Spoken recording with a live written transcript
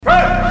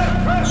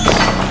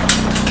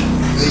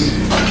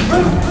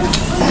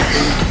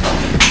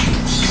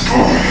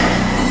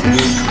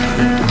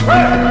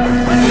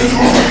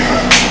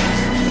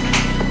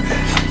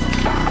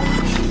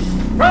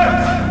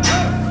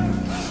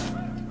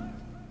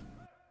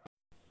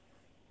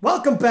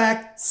Welcome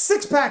back,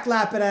 Six Pack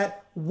Lapidat,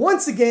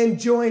 once again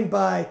joined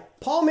by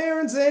Paul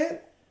Maranzan,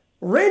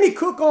 Randy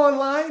Cook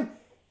online,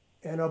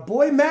 and our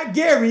boy Matt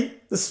Gary,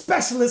 the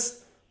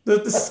specialist,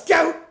 the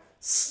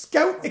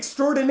scout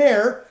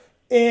extraordinaire.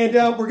 And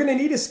we're going to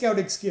need his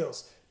scouting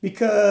skills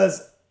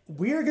because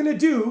we are going to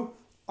do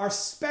our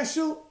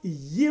special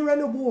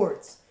year-end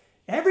awards.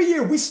 Every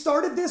year, we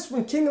started this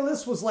when King of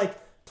List was like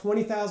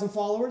 20,000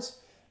 followers.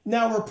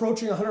 Now we're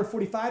approaching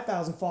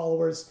 145,000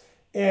 followers.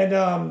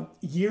 And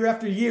year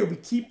after year, we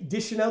keep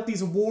dishing out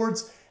these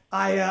awards.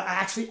 I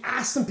actually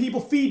asked some people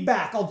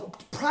feedback. I'll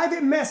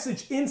private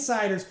message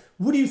insiders.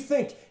 What do you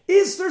think?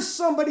 Is there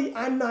somebody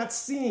I'm not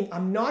seeing?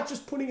 I'm not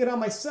just putting it on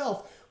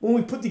myself when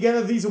we put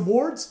together these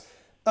awards.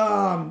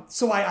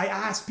 So I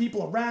asked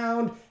people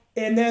around,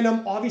 and then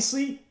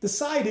obviously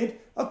decided,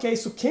 okay,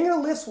 so King of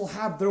the List will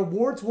have their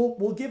awards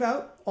we'll give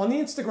out on the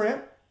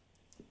Instagram.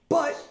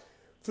 But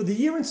for the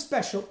year-end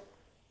special,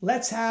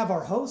 let's have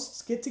our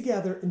hosts get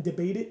together and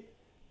debate it.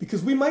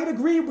 Because we might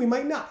agree, we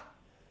might not.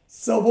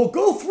 So we'll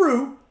go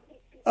through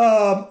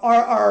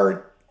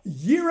our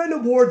year-end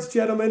awards,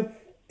 gentlemen.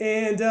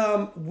 And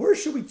where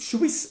should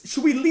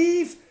we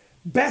leave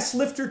best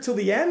lifter till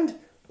the end,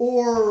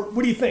 or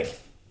what do you think?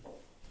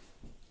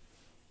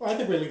 Well, I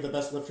think we leave the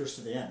best lifters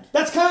to the end.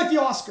 That's kind of like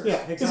the Oscars.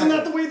 Yeah, exactly. Isn't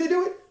that the way they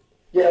do it?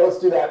 Yeah, let's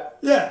do that.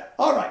 Yeah.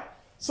 All right.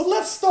 So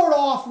let's start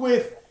off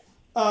with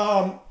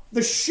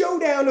the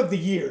showdown of the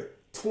year,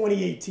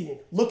 2018.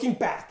 Looking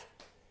back,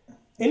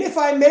 and if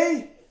I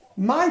may.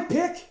 My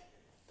pick,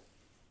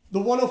 the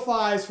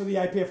 105s for the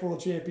IPF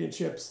World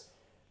Championships.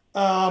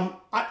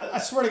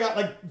 I swear to God,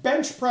 like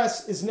bench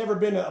press has never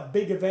been a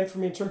big event for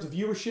me in terms of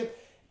viewership.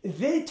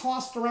 They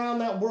tossed around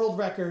that world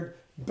record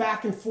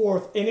back and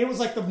forth, and it was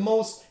like the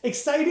most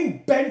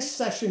exciting bench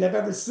session I've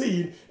ever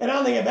seen. And I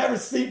don't think I've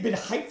ever been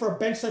hyped for a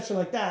bench session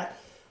like that.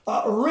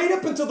 Right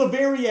up until the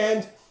very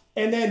end,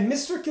 and then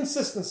Mr.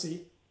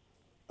 Consistency,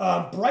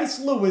 Bryce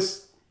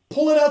Lewis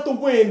pulling out the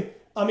win.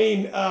 I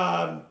mean,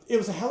 it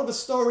was a hell of a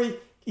story.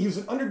 He was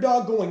an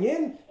underdog going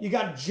in. You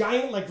got a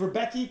giant like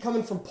Rebecki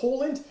coming from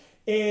Poland.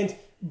 And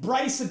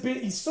Bryce,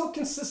 he's so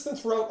consistent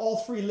throughout all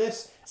three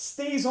lifts,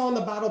 stays on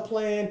the battle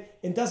plan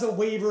and doesn't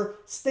waver,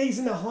 stays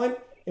in the hunt.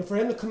 And for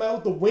him to come out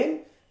with the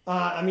win,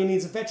 I mean,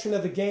 he's a veteran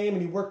of the game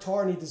and he worked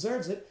hard and he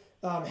deserves it.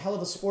 Hell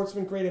of a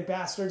sportsman, great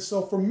ambassador.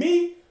 So for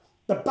me,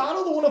 the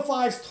Battle of the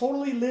 105s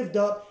totally lived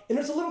up. And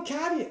there's a little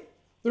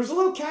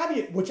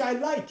caveat, which I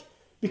like.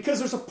 Because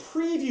there's a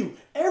preview.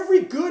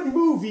 Every good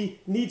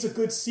movie needs a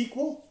good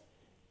sequel.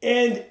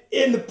 And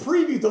in the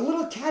preview, the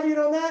little caveat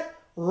on that,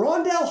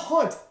 Rondell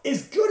Hunt,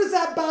 as good as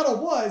that battle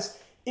was,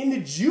 in the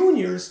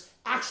juniors,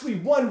 actually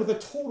won with a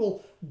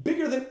total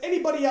bigger than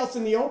anybody else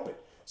in the open.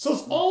 So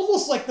it's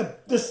almost like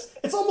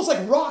it's almost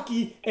like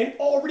Rocky and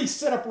already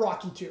set up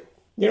Rocky 2.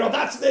 You know,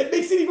 it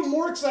makes it even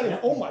more exciting.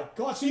 Yeah. Oh my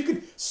God. So you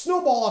could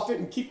snowball off it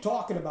and keep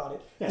talking about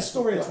it. Yeah, the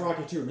story it's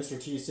Rocky 2.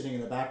 Mr. T is sitting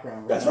in the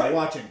background That's right.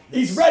 watching.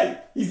 He's ready.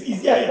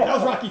 He's that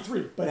was Rocky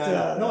 3. But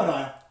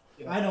no.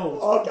 I know.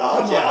 Oh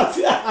God,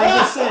 yeah. I'm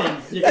just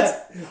saying.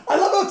 I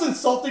love how it's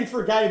insulting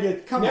for a guy to be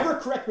like, never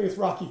correct me with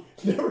Rocky.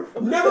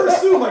 Never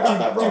assume I got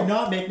that wrong. Do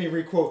not make me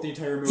re-quote the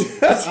entire movie.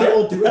 I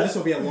will do it. This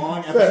will be a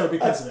long episode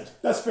because of it.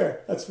 That's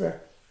fair.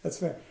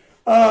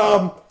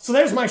 So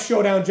there's my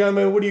showdown,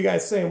 gentlemen. What are you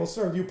guys saying? We'll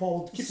start with you,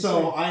 Paul.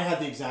 I had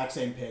the exact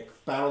same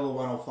pick. Battle of the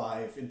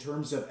 105. In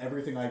terms of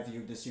everything I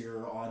viewed this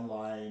year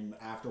online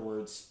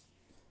afterwards,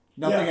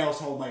 nothing else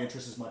held my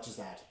interest as much as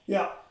that.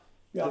 Yeah.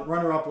 The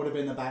runner-up would have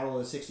been the Battle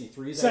of the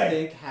 63s, I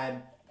think.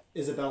 Had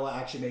Isabella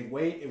actually made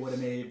weight, it would have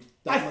made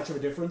that much of a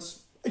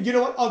difference. You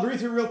know what? I'll agree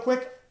with you real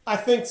quick. I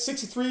think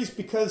 63s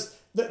because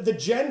the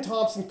Jen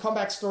Thompson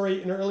comeback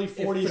story in her early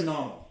 40s. It's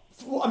phenomenal.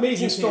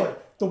 Amazing story.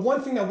 The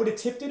one thing that would have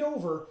tipped it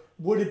over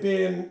would have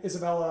been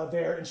Isabella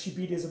there, and she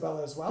beat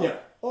Isabella as well. Yeah.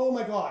 Oh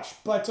my gosh.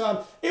 But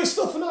it was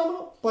still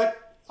phenomenal,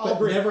 but I'll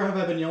agree. Never have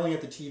I been yelling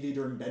at the TV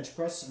during bench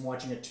press and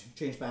watching it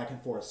change back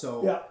and forth.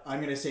 So I'm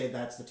going to say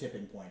that's the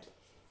tipping point.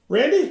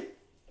 Randy?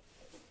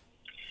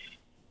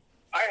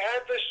 I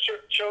had this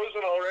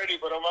chosen already,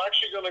 but I'm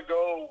actually going to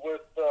go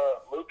with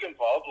Luke and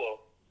Pablo.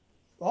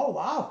 Oh,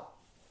 wow.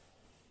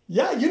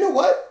 Yeah, you know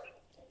what?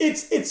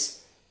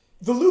 It's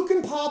the Luke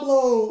and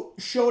Pablo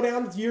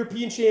showdown at the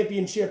European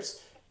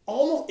Championships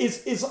almost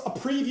is a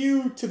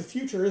preview to the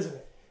future, isn't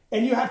it?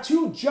 And you have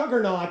two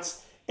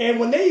juggernauts, and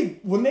when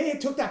they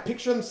took that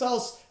picture of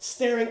themselves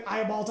staring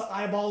eyeball to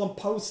eyeball and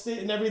post it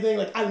and everything,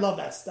 like I love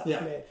that stuff,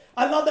 man.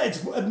 I love that.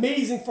 It's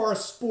amazing for our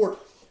sport.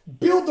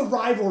 Build the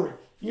rivalry.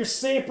 Your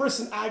Sampras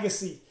and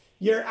Agassi,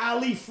 your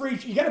Ali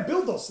Freach, you got to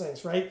build those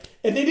things, right?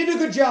 And they did a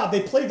good job. They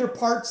played their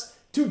parts,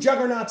 two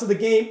juggernauts of the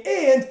game,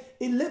 and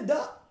it lived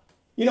up.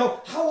 You know,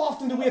 how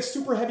often do we have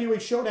super heavyweight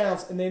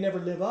showdowns and they never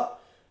live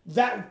up?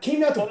 That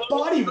came down to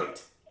body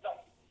weight.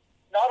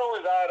 Not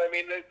only that, I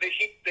mean,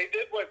 they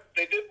did what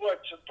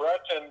Brett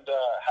and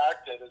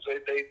Hack did is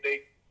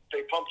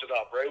they pumped it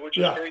up, right? Which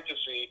is great to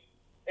see,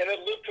 and it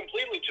lived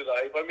completely to the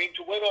hype. I mean,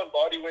 to win on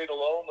body weight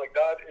alone, like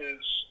that is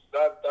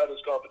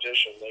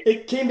competition. Like,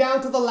 it came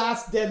down to the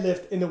last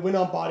deadlift in the win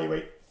on body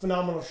weight.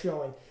 phenomenal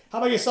showing. How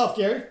about yourself,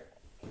 Gary?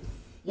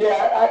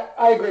 Yeah,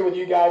 I agree with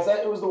you guys.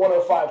 It was the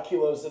 105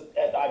 kilos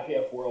at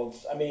IPF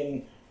Worlds. I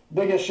mean,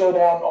 biggest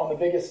showdown on the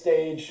biggest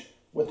stage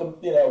with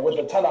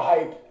a ton of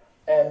hype.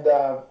 And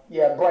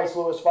Bryce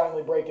Lewis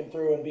finally breaking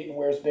through and beating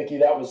Where's Vicky.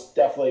 That was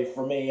definitely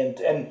for me.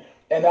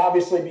 And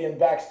obviously being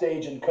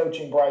backstage and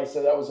coaching Bryce,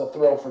 so that was a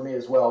thrill for me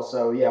as well.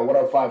 So,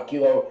 105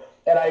 kilo.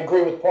 And I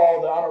agree with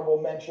Paul. The honorable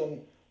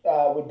mention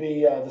would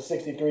be the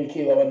 63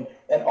 kilo.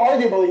 And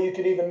arguably, you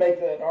could even make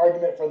an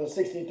argument for the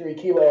 63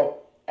 kilo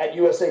at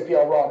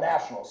USAPL Raw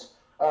Nationals,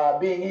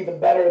 being even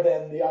better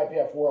than the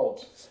IPF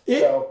Worlds.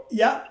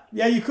 Yeah,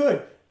 you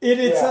could.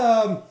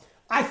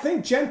 I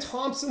think Jen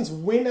Thompson's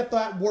win at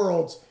that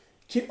Worlds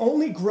can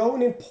only grow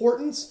in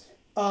importance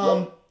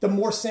the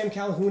more Sam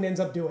Calhoun ends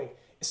up doing.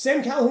 If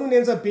Sam Calhoun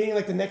ends up being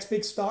like the next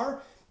big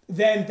star,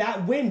 then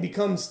that win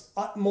becomes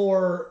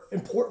more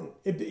important.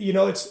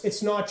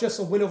 It's not just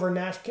a win over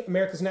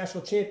America's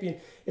national champion.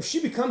 If she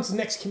becomes the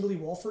next Kimberly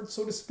Walford,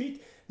 so to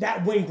speak,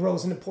 that win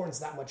grows in importance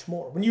that much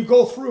more. When you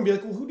go through and be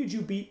like, well, who did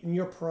you beat in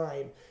your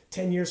prime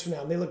 10 years from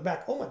now? And they look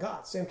back, oh my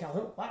God, Sam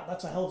Calhoun. Wow,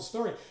 that's a hell of a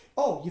story.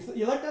 Oh,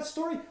 you like that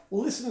story?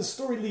 Well, listen to the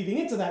story leading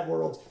into that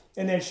World.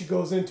 And then she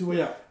goes into it.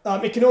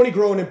 Yeah. It can only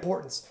grow in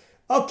importance.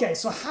 Okay,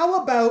 so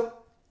how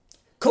about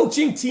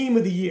coaching team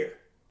of the year?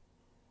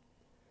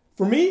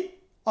 For me,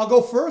 I'll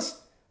go first.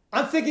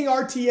 I'm thinking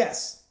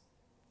RTS.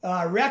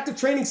 Reactive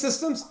Training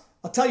Systems.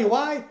 I'll tell you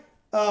why.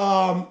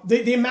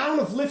 The amount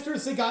of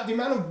lifters they got, the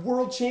amount of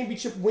world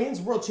championship wins,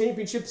 world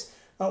champions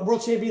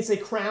they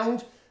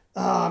crowned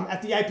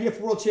at the IPF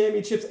World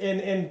Championships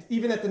and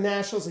even at the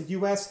Nationals at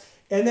US.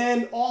 And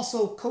then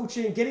also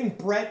coaching, getting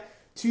Brett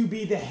to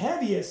be the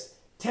heaviest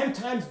 10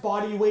 times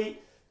body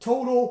weight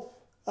total.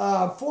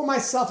 For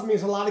myself, I mean,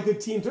 there's a lot of good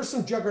teams. There's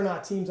some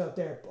juggernaut teams out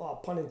there. Oh,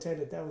 pun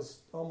intended. That was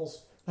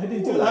almost, I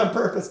didn't do that on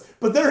purpose.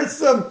 But there are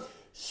some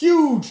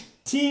huge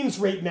teams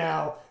right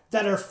now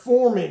that are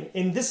forming.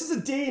 And this is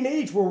a day and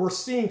age where we're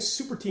seeing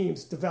super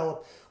teams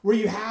develop, where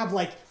you have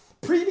like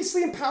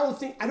previously in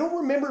powerlifting, I don't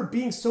remember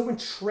being so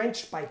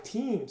entrenched by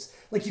teams.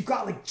 Like you've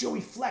got like Joey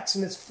Flex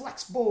and his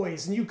Flex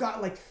Boys, and you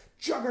got like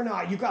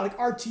Juggernaut, you got like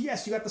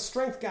RTS, you got the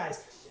Strength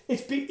guys.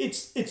 It's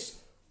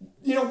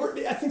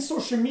I think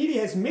social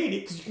media has made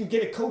it because you can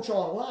get a coach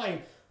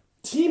online.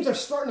 Teams are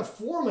starting to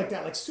form like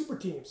that, like super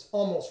teams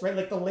almost, right?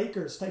 Like the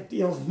Lakers type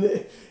deals.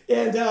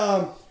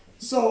 And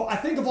so I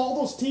think of all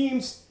those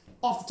teams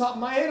off the top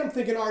of my head, I'm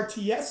thinking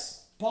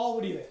RTS. Paul,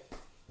 what do you think?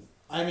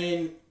 I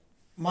mean,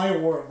 my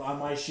award on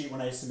my sheet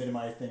when I submitted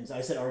my things,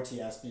 I said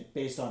RTS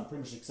based on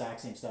pretty much the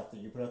exact same stuff that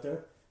you put out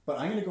there. But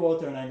I'm going to go out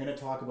there and I'm going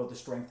to talk about the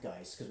Strength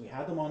guys because we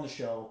had them on the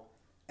show,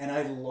 and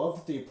I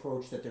love the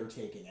approach that they're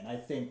taking. And I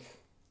think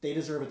they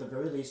deserve at the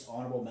very least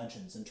honorable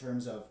mentions in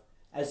terms of,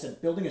 as I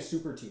said, building a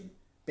super team,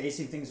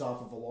 basing things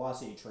off of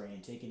velocity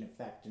training, taking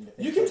effect into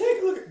things. You can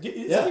take a look.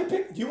 Is that your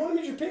pick? Do you want to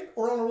make your pick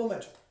or honorable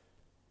mention?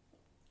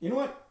 You know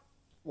what?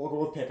 We'll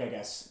go with pick, I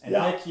guess. And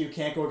pick, you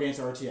can't go against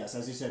RTS.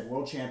 As you said,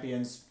 world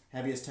champions,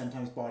 heaviest 10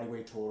 times body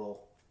weight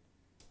total.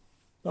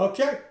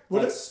 Okay.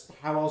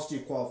 How else do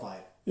you qualify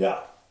it?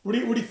 Yeah. What do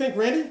you think,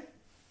 Randy?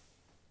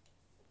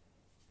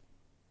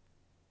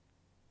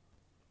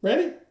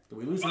 Randy? Did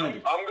we lose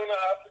Randy? I'm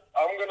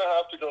gonna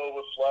have to go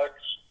with Flex.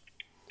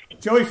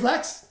 Joey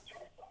Flex?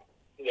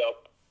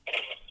 Yep.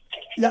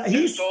 Yeah,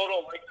 he's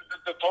total. Like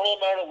the total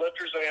amount of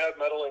lifters they had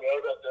medaling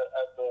out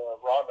at the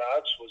Raw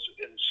match was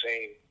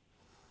insane.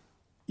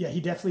 Yeah, he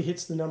definitely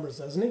hits the numbers,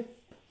 doesn't he?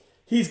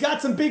 He's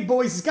got some big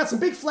boys. He's got some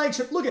big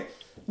flagship. Look at,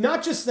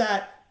 not just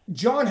that,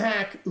 John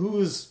Hack,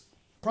 who's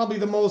probably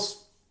the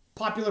most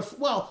popular,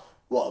 well,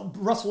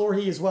 Russell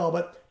Orhe as well,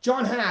 but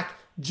John Hack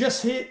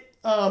just hit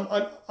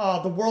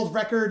the world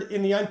record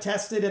in the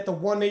untested at the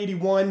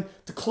 181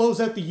 to close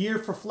out the year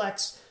for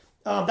Flex.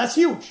 That's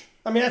huge.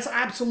 I mean, that's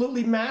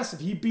absolutely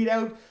massive. He beat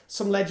out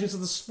some legends of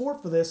the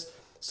sport for this.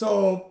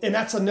 So, and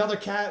that's another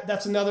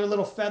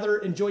little feather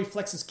in Joey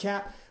Flex's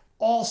cap.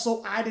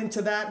 Also add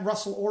into that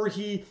Russell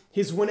Orhe,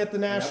 his win at the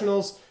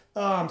Nationals,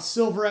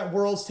 silver at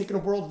Worlds, taking a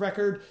world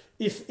record,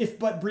 if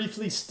but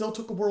briefly, still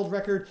took a world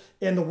record,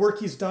 and the work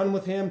he's done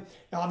with him.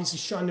 Obviously,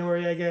 Sean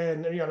Noriega,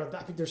 and I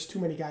think there's too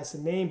many guys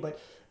to name, but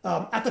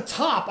at the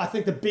top, I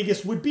think the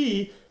biggest would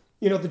be,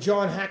 the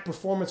John Hack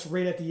performance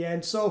right at the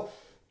end. So,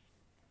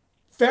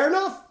 fair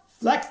enough.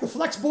 The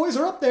Flex boys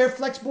are up there,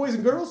 Flex boys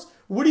and girls.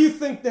 What do you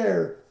think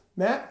there,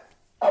 Matt?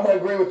 I'm going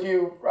to agree with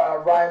you,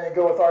 Ryan, and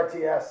go with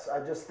RTS.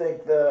 I just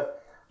think the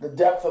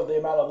depth of the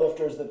amount of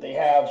lifters that they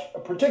have,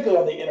 particularly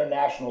on the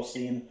international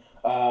scene,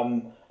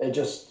 it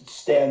just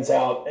stands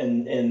out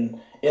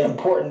in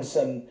importance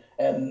and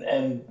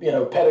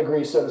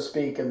pedigree, so to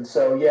speak. And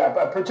so,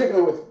 but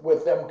particularly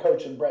with them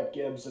coaching Brett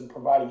Gibbs and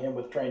providing him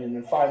with training,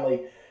 and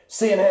finally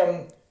seeing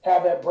him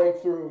have that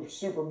breakthrough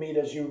super meet,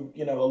 as you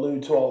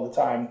allude to all the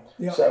time.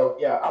 Yeah. So,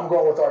 I'm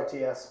going with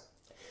RTS.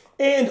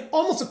 And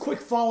almost a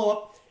quick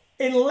follow-up.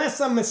 Unless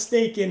I'm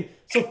mistaken,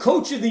 so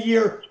Coach of the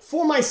Year,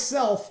 for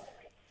myself,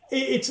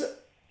 it's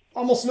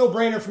almost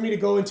no-brainer for me to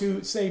go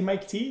into, say,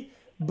 Mike T.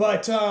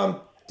 But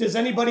does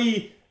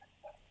anybody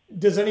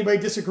Does anybody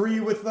disagree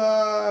with,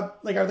 are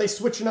they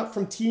switching up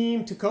from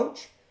team to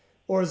coach?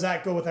 Or does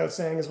that go without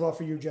saying as well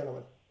for you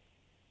gentlemen?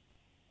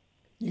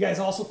 You guys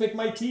also think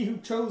Mike T, who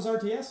chose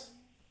RTS?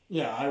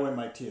 Yeah, I went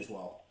Mike T as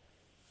well.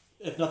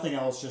 If nothing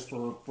else, just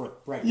for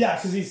right. Yeah,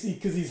 because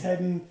he's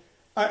heading.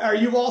 Are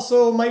you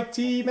also Mike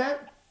T,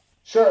 Matt?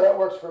 Sure, that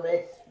works for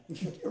me.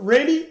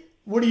 Randy,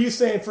 what are you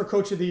saying for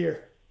Coach of the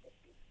Year?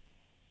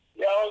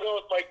 Yeah, I'll go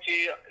with Mike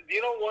T.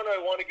 You know, one I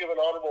want to give an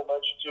honorable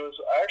mention to is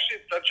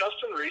actually that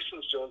Justin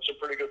Reeson's doing some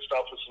pretty good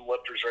stuff with some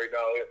lifters right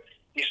now.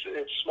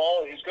 It's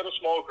small. He's got a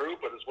small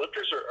group, but his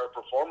lifters are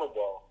performing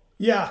well.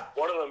 Yeah.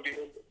 One of them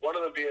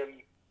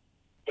being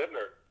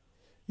Bittner.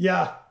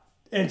 Yeah,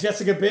 and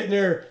Jessica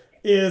Bittner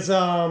is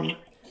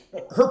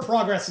her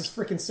progress is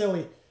freaking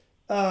silly.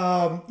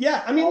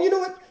 Yeah, I mean, you know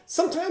what?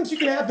 Sometimes you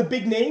can have the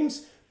big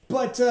names,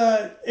 but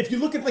if you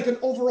look at like an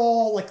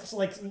overall, like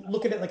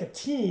look at it like a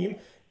team,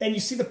 and you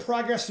see the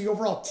progress the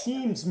overall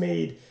team's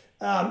made,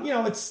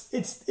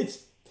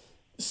 it's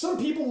some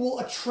people will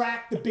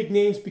attract the big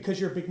names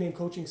because you're a big name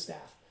coaching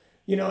staff.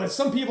 You know, and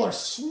some people are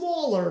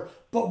smaller,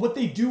 but what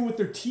they do with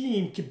their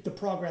team, the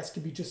progress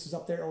could be just as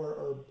up there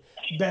or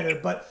better.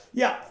 But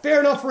yeah,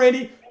 fair enough,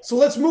 Randy. So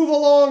let's move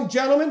along,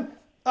 gentlemen.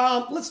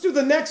 Let's do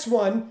the next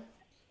one.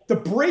 The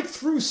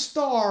breakthrough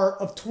star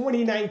of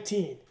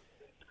 2019.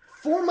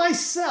 For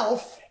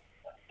myself,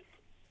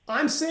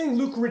 I'm saying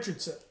Luke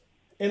Richardson.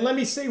 And let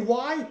me say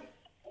why.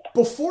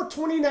 Before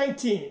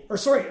 2019,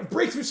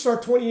 breakthrough star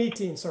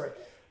 2018,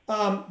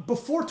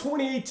 before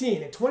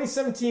 2018, in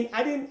 2017,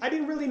 I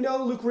didn't really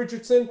know Luke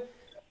Richardson.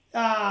 He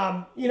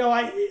wasn't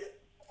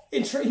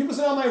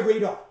on my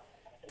radar.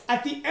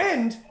 At the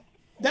end,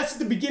 that's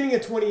the beginning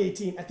of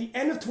 2018. At the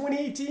end of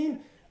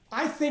 2018,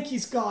 I think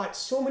he's got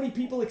so many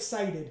people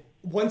excited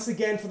once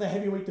again for the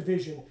heavyweight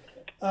division.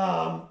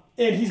 And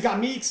he's got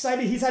me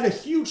excited. He's had a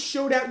huge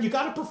showdown. You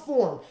got to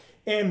perform.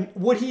 And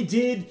what he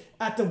did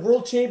at the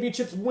World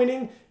Championships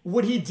winning,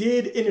 what he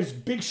did in his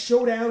big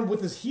showdown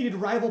with his heated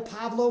rival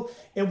Pavlo,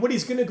 and what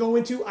he's going to go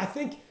into, I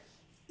think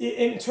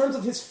in terms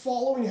of his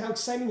following, how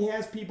exciting he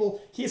has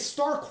people, he has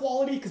star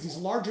quality because he's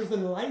larger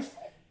than life.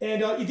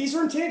 And these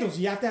are intangibles.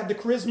 You have to have the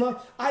charisma.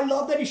 I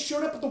love that he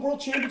showed up at the World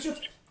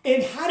Championships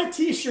and had a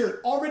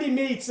t-shirt already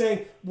made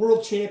saying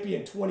World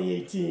Champion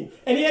 2018.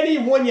 And he hadn't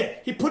even won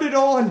yet. He put it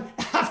on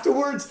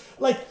afterwards.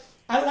 Like,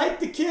 I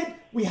like the kid.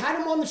 We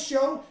had him on the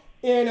show.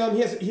 And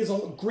he has a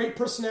great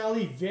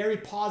personality, very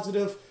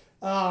positive.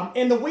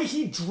 And the way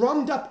he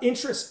drummed up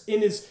interest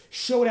in his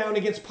showdown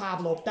against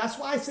Pavlo, that's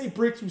why I say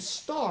breakthrough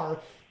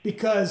star,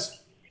 because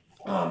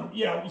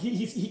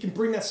he can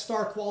bring that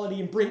star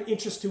quality and bring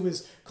interest to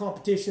his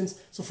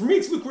competitions. So for me,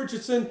 it's Luke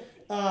Richardson.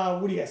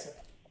 What do you guys think?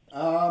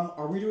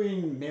 Are we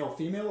doing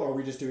male-female, or are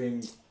we just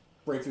doing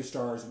breakthrough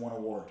stars, one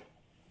award?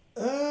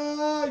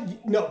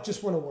 No,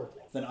 just one award.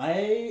 Then I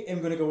am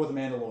going to go with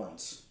Amanda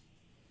Lawrence.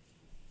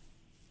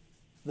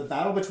 The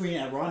battle between,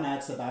 at Raw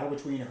Nats, the battle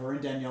between her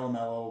and Danielle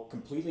Mello,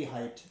 completely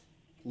hyped,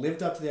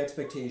 lived up to the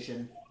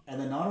expectation,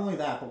 and then not only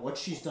that, but what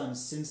she's done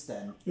since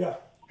then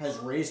has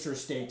raised her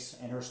stakes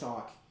and her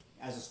stock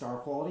as a star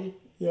quality.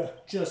 Yeah.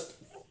 Just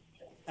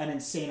an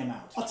insane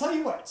amount. I'll tell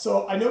you what,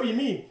 so I know what you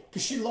mean,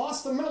 because she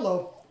lost to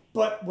Mello,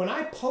 but when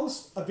I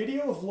post a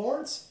video of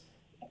Lawrence,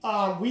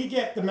 we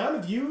get the amount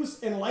of views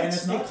and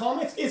likes and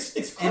comments, it's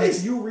crazy. And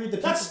if you read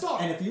that's star.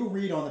 And if you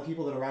read on the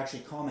people that are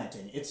actually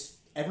commenting, it's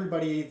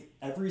everybody,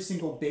 every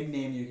single big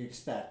name you could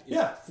expect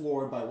is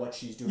floored by what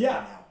she's doing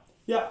right now.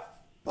 Yeah.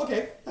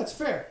 Okay, that's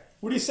fair.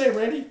 What do you say,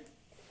 Randy?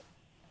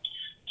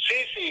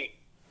 Cece.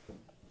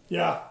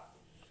 Yeah.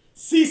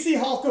 Cece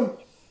Holcomb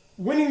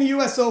winning the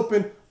U.S.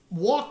 Open,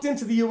 walked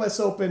into the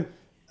U.S. Open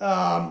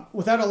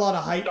without a lot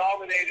of hype.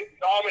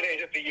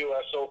 Dominated the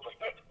U.S. Open.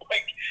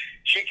 Like,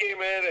 she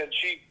came in and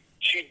she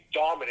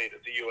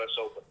dominated the U.S.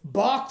 Open.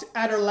 Balked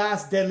at her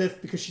last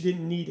deadlift because she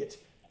didn't need it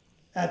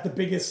at the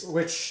biggest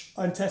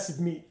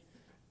untested meet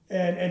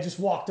and just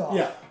walked off.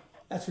 Yeah.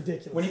 That's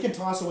ridiculous. When he can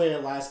toss away a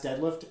last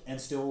deadlift and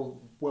still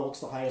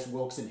Wilks the highest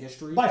Wilks in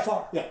history. By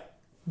far. Yeah.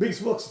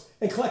 Biggest Wilks.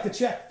 And collect the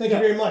check. Thank you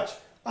very much.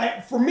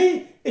 For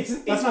me, it's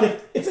an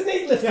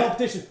 8 lift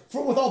competition.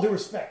 With all due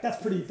respect.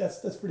 That's pretty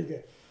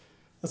good.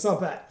 That's not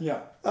bad.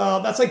 Yeah.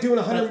 That's like doing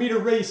a 100-meter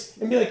race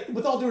and be like,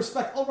 with all due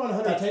respect, I'll run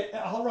 100.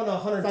 I'll run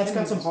 110. That's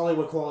got some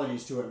Hollywood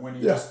qualities to it. When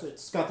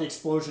it's got the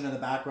explosion in the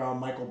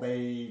background, Michael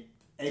Bay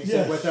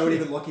exit without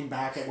even looking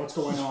back at what's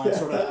going on,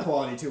 sort of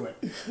quality to it.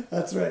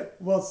 That's right.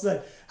 Well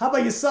said. How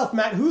about yourself,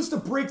 Matt? Who's the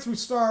breakthrough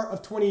star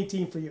of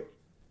 2018 for you?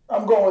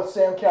 I'm going with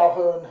Sam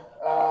Calhoun.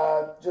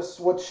 Just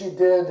what she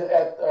did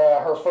at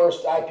her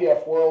first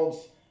IPF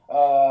Worlds,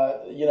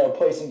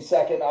 placing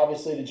second,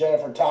 obviously, to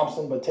Jennifer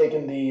Thompson, but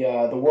taking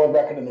the world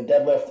record in the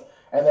deadlift.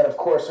 And then, of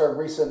course, her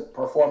recent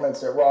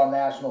performance at Raw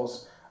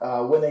Nationals,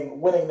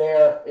 winning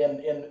there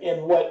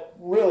in what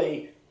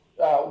really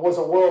was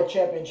a world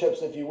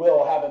championships, if you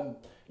will, having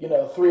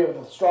three of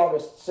the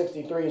strongest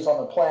 63s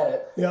on the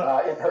planet.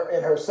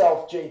 In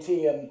herself,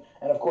 JT,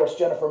 and of course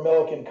Jennifer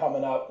Milliken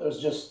coming up. It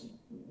was just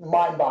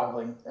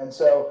mind-boggling. And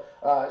so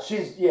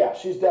she's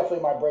definitely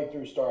my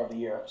breakthrough star of the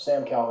year,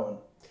 Sam Calhoun.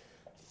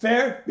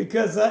 Fair,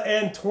 because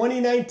and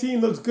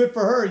 2019 looks good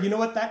for her. You know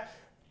what? That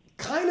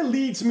kind of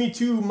leads me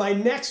to my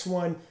next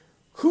one.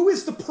 Who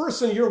is the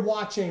person you're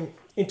watching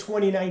in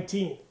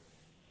 2019?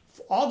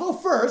 I'll go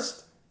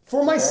first.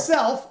 For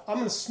myself, I'm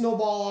going to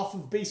snowball off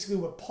of basically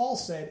what Paul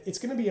said. It's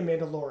going to be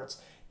Amanda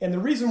Lawrence. And the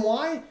reason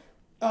why,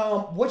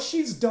 what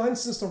she's done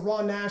since the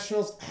Raw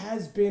Nationals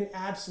has been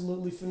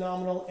absolutely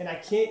phenomenal, and I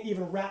can't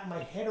even wrap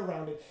my head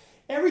around it.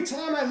 Every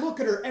time I look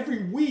at her,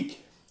 every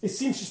week, it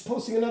seems she's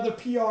posting another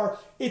PR.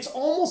 It's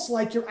almost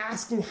like you're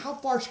asking how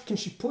far can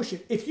she push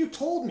it. If you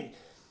told me,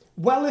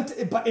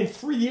 but in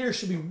 3 years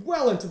she'll be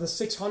well into the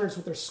 600s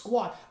with her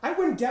squat, I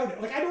wouldn't doubt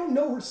it. Like, I don't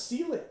know her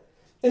ceiling.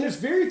 And there's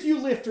very few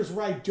lifters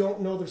where I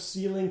don't know their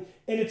ceiling,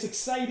 and it's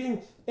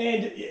exciting,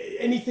 and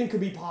anything could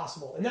be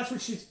possible. And that's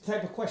what the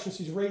type of question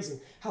she's raising.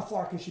 How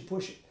far can she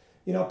push it?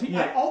 You know,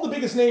 all the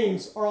biggest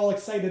names are all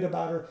excited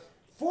about her.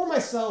 For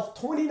myself,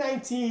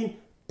 2019,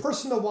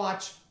 person to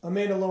watch,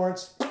 Amanda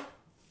Lawrence.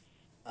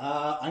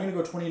 I'm going to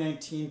go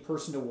 2019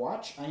 person to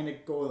watch. I'm going to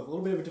go with a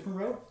little bit of a different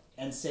route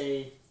and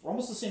say, for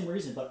almost the same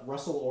reason, but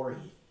Russell Orhe.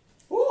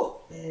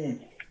 Ooh.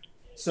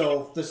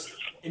 So, this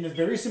in a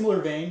very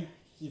similar vein,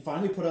 he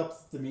finally put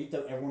up the meet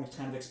that everyone was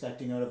kind of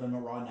expecting out of him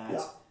at Raw Nats.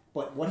 Yeah.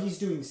 But what he's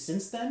doing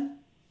since then,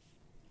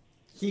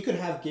 he could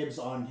have Gibbs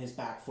on his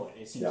back foot,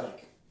 it seems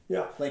like.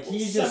 Yeah. Like,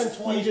 he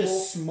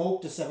just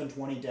smoked a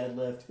 720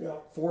 deadlift,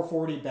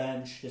 440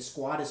 bench, his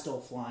squat is still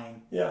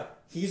flying. Yeah.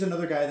 He's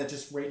another guy that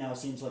just right now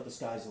seems like the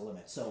sky's the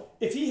limit. So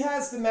if he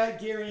has the Matt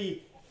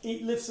Gary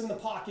 8 lifts in the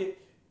pocket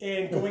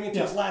and going into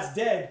his last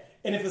dead,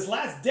 and if his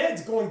last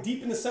dead's going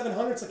deep in the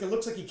 700s like it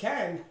looks like he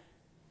can,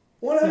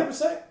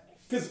 100%.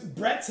 Because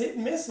Brett's hit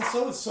and miss, and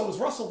so is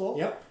Russell, though.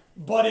 Yep.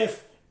 But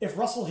if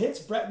Russell hits,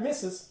 Brett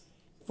misses.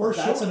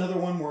 That's another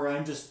one where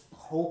I'm just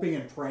hoping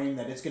and praying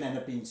that it's going to end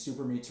up being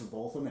super meets for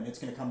both of them, and it's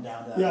going to come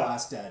down to that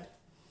last dead.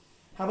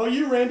 How about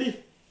you,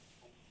 Randy?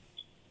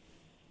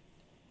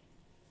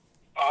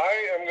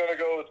 I am going to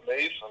go with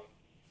Mason.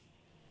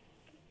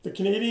 The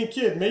Canadian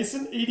kid.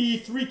 Mason,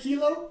 83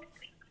 kilo?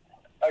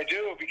 I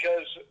do,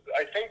 because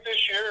I think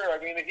this year, I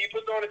mean, if he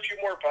puts on a few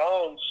more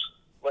pounds,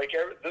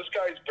 this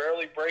guy's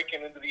barely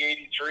breaking into the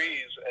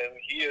 83s, and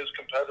he is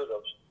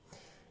competitive.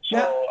 So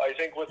I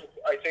think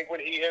when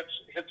he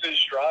hits his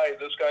stride,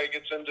 this guy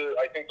gets into,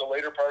 I think, the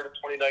later part of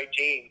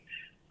 2019.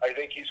 I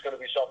think he's going to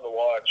be something to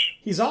watch.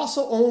 He's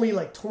also only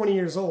like 20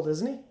 years old,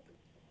 isn't he?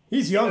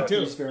 He's young too.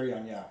 He's very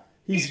young, yeah.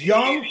 He's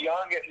young. He's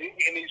young,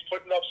 and he's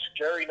putting up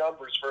scary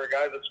numbers for a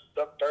guy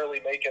that's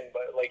barely making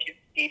like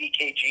 80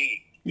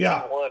 kg.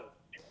 Yeah. 81.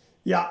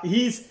 Yeah,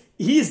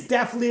 he's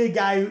definitely a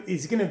guy who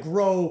is going to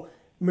grow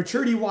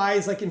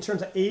maturity-wise, like in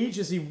terms of age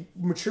as he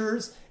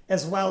matures,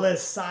 as well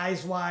as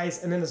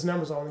size-wise, and then his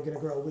numbers are only going to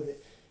grow with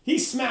it.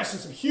 He's smashing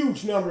some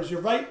huge numbers,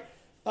 you're right.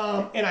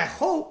 And I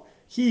hope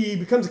he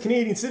becomes a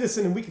Canadian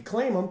citizen and we could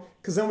claim him,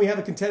 because then we have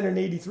a contender in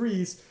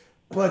 83s.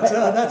 But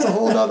that's a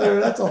whole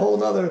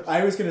nother.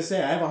 I was going to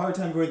say, I have a hard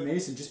time going with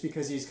Mason just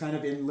because he's kind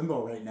of in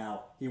limbo right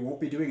now. He won't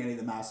be doing any of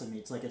the massive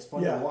meets. Like, it's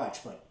fun to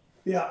watch, but...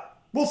 Yeah,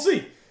 we'll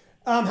see.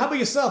 How about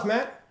yourself,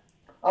 Matt?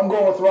 I'm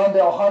going with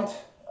Rondell Hunt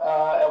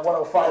at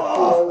 105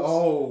 kilos.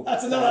 Oh,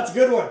 that's a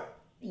good one.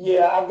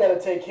 Yeah, I've got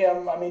to take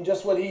him. I mean,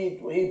 just what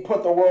he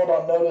put the world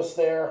on notice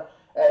there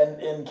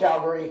and in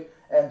Calgary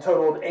and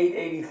totaled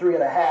 883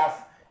 and a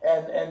half.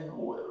 And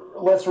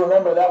let's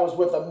remember that was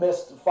with a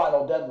missed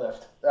final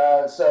deadlift.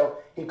 So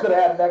he could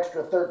have had an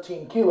extra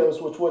 13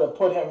 kilos, which would have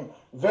put him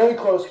very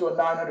close to a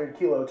 900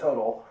 kilo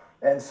total.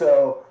 And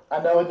so I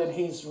know that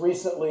he's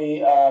recently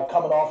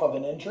coming off of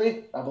an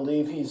injury. I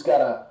believe he's got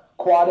a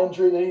quad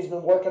injury that he's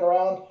been working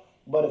around.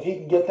 But if he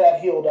can get that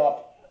healed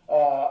up,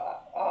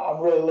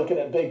 I'm really looking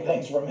at big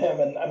things from him.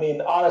 And I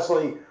mean,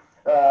 honestly,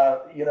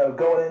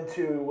 going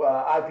into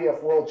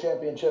IPF World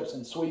Championships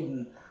in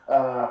Sweden,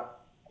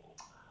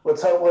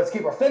 let's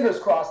keep our fingers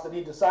crossed that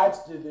he decides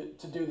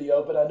to do the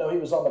Open. I know he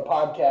was on the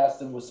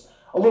podcast and was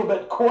a little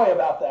bit coy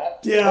about that.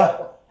 Yeah.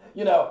 But,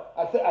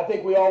 I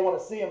think we all want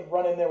to see him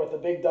run in there with the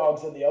big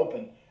dogs in the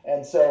Open.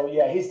 And so,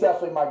 yeah, he's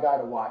definitely my guy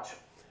to watch.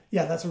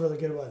 Yeah, that's a really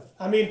good one.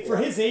 I mean, for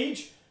his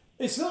age,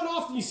 it's not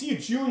often you see a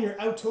junior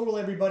out-total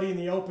everybody in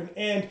the Open.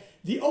 And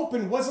the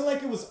Open wasn't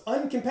like it was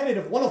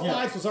uncompetitive.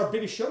 105 was our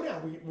biggest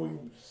showdown. We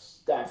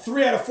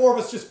 3 out of 4 of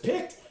us just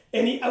picked,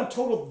 and he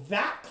out-totaled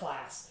that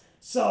class.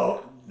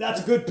 So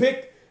that's a good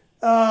pick.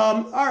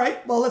 All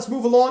right, well, let's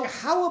move along.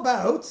 How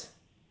about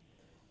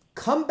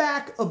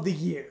comeback of the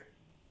year?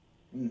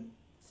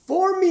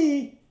 For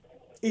me,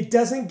 it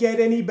doesn't get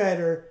any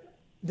better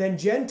than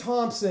Jen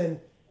Thompson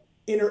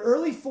in her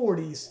early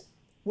 40s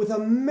with a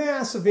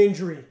massive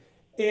injury.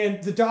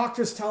 And the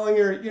doctor's telling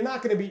her, you're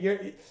not going to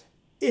be...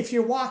 If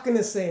you're walking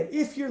the same,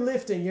 if you're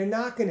lifting, you're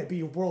not going to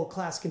be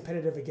world-class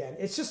competitive again.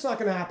 It's just not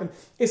going to happen.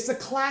 It's the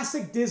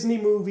classic Disney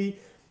movie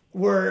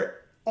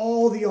where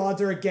all the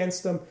odds are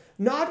against them.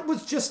 Not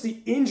was just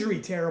the injury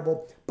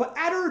terrible, but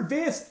at her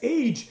advanced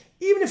age,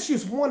 even if she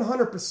was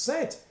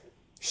 100%,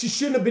 she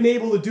shouldn't have been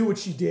able to do what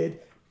she did.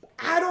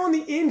 Add on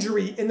the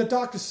injury and the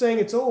doctor's saying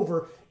it's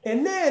over.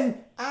 And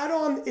then add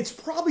on, it's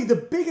probably the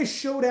biggest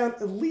showdown,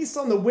 at least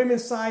on the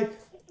women's side.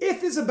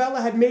 If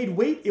Isabella had made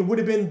weight, it would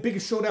have been the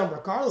biggest showdown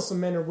regardless of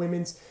men or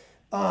women's.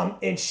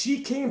 And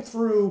she came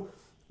through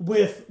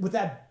with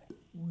that,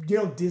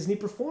 Disney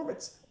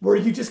performance where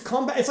you just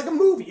come back. It's like a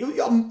movie.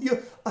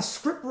 A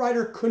script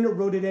writer couldn't have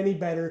wrote it any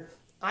better,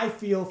 I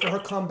feel, for her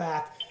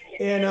comeback.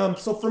 And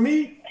so for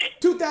me,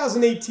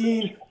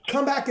 2018,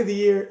 comeback of the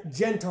year,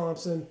 Jen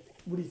Thompson.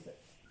 What do you think?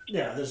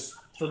 Yeah,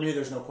 for me,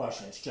 there's no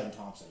question. It's Jen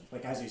Thompson.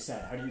 Like, as you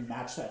said, how do you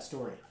match that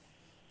story?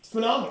 It's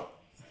phenomenal.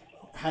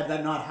 Had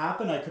that not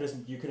happened,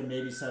 you could have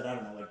maybe said, I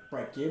don't know, like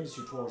Brett Gibbs,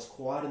 who tore his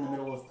quad in the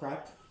middle of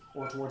prep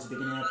or towards the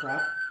beginning of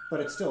prep.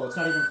 But it's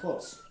not even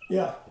close.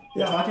 Yeah.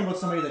 We're talking about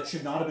somebody that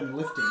should not have been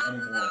lifting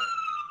anymore.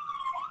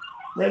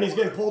 Randy's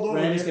getting pulled over.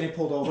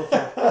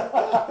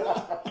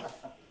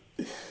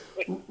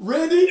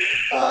 Randy,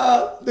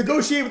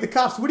 negotiate with the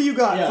cops. What do you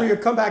got for your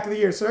comeback of the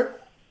year, sir?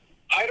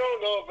 I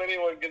don't know if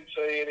anyone can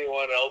say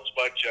anyone else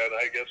but Jen.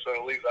 I guess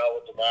I'll leave that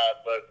with the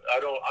Matt, but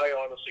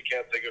I honestly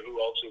can't think of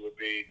who else it would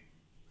be.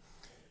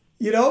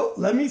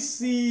 Let me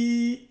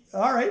see.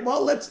 All right,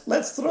 well,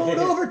 let's throw it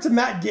over to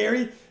Matt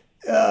Gary.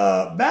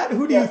 Matt,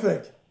 who do you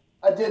think?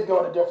 I did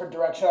go in a different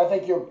direction. I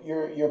think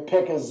your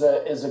pick is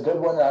a good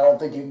one. I don't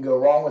think you can go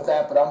wrong with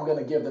that, but I'm going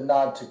to give the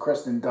nod to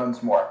Kristen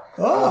Dunsmore.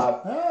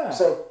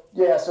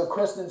 So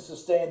Kristen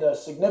sustained a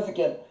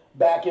significant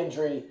back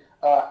injury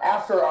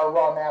after our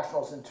Raw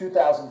Nationals in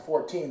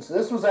 2014. So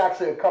this was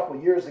actually a couple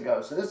years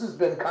ago. So this has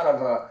been kind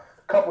of a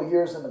couple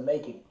years in the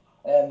making.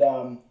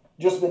 And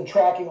just been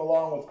tracking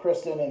along with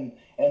Kristen.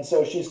 And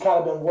so she's kind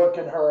of been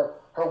working her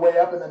way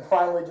up, and then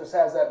finally just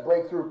has that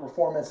breakthrough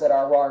performance at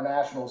our Raw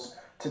Nationals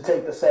to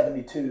take the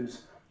 72s.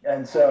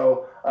 And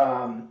so,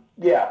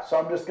 so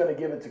I'm just going to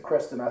give it to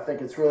Kristen. I think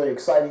it's really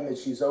exciting that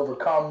she's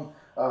overcome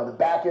the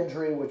back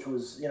injury, which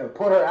was,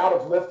 put her out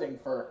of lifting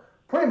for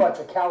pretty much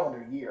a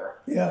calendar year.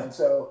 Yeah. And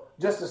so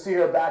just to see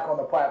her back on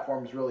the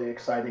platform is really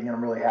exciting, and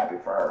I'm really happy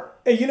for her.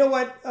 Hey, you know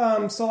what?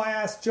 So I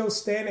asked Joe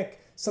Stanek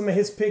some of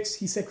his picks.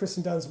 He said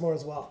Kristen Dunsmore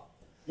as well.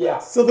 Yeah.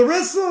 So there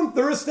is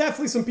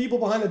definitely some people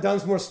behind the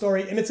Dunsmore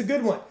story, and it's a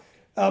good one.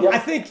 I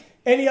think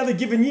any other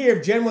given year,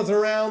 if Jen wasn't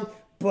around,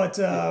 but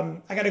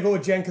I got to go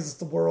with Jen because it's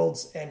the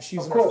Worlds, and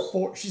she's in her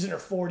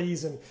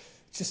 40s, and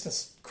it's just a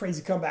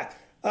crazy comeback.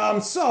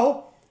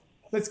 So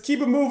let's keep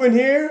it moving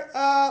here.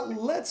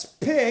 Let's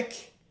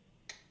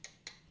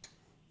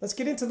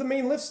get into the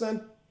main lifts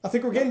then. I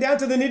think we're getting down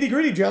to the nitty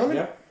gritty, gentlemen.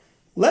 Yep.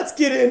 Let's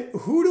get in.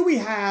 Who do we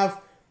have?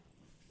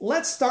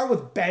 Let's start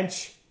with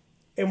bench,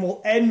 and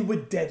we'll end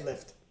with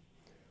deadlift.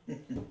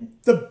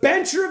 The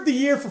bencher of the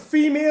year for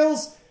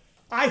females,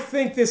 I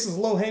think this is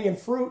low-hanging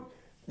fruit.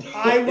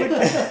 I would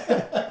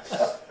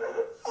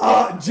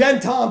Jen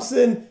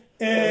Thompson,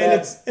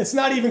 and it's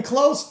not even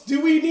close.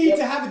 Do we need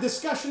to have a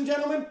discussion,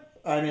 gentlemen?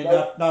 I mean,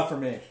 not for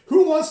me.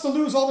 Who wants to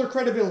lose all their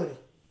credibility?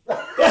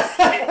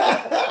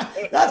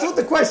 That's what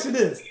the question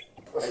is.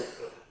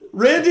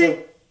 Randy,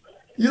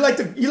 you like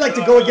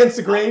to go against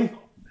the grain?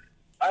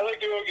 I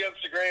like to go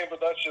against the grain, but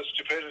that's just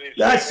stupidity.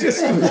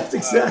 That's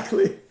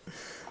exactly.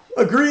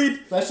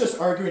 Agreed. That's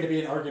just arguing to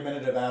be an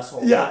argumentative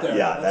asshole. Yeah, right there.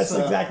 yeah, that's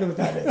exactly what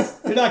that is.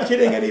 You're not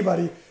kidding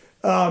anybody.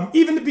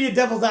 Even to be a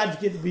devil's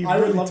advocate, to be I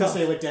really would love tough. to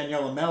say like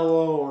Daniela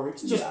Mello or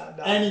just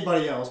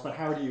anybody else, but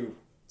how do you?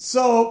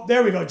 So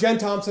there we go, Jen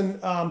Thompson,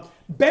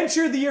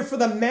 bencher of the year for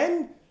the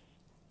men.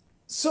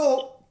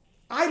 So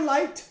I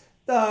liked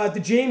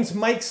the Jason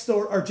Mike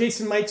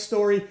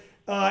story.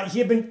 He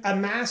had been a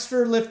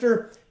master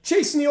lifter,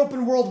 chasing the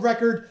open world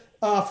record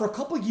for a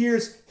couple of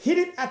years, hit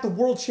it at the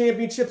World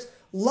Championships.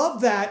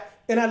 Love that,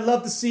 and I'd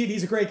love to see it.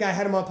 He's a great guy. I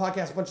had him on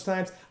podcast a bunch of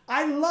times.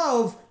 I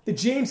love the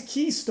James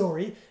Key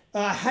story.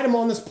 Had him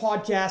on this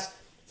podcast.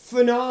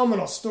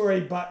 Phenomenal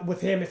story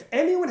with him. If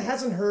anyone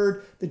hasn't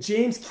heard the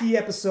James Key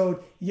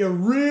episode, you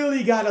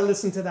really got to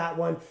listen to that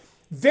one.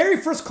 Very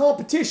first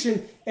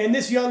competition, and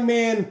this young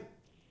man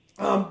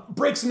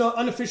breaks an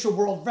unofficial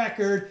world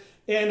record,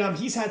 and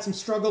he's had some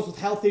struggles with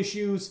health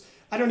issues.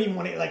 I don't even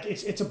want to,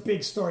 it's a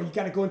big story. You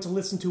got to go in to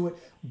listen to it.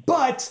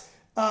 But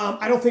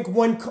I don't think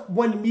one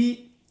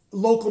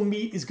local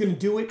meet is going to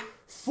do it.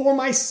 For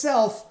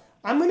myself,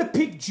 I'm going to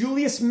pick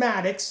Julius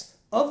Maddox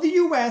of the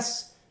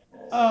U.S.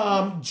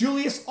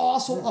 Julius,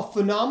 also a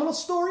phenomenal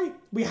story.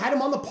 We had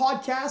him on the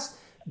podcast.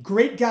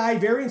 Great guy,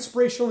 very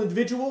inspirational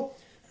individual.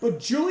 But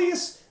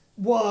Julius,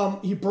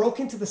 he broke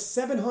into the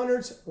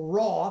 700s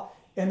Raw,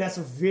 and that's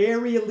a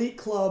very elite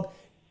club.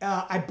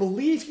 I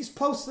believe he's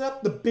posted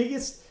up the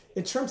biggest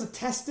in terms of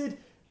tested,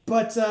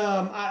 but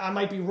I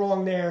might be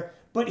wrong there.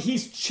 But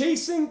he's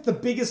chasing the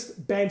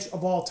biggest bench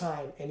of all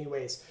time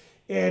anyways.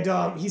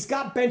 And he's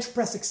got bench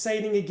press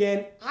exciting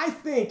again. I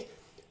think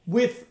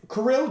with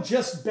Kirill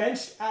just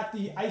benched at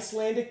the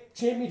Icelandic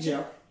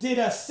Championship, did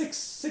a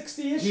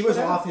 660-ish. He was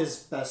off his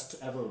best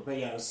ever, but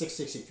yeah, it was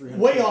 660,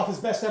 300. Way off his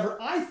best ever.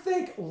 I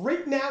think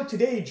right now,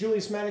 today,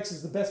 Julius Maddox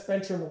is the best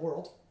bencher in the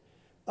world.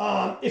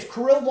 If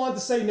Kirill wanted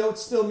to say, no,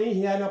 it's still me,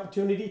 he had an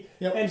opportunity,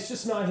 and it's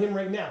just not him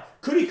right now.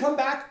 Could he come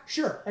back?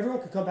 Sure. Everyone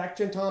could come back.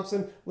 Jen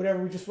Thompson,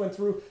 whatever we just went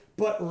through.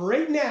 But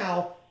right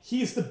now,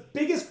 He's the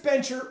biggest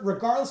bencher,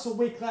 regardless of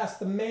weight class.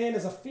 The man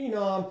is a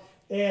phenom,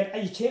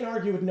 and you can't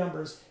argue with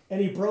numbers.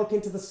 And he broke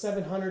into the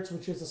 700s,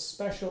 which is a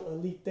special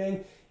elite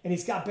thing. And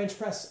he's got bench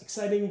press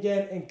exciting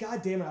again. And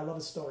God damn it, I love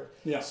his story.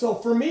 Yeah. So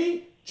for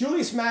me,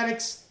 Julius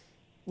Maddox,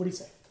 what do you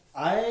say?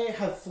 I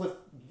have flipped,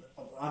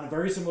 on a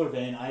very similar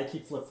vein, I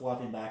keep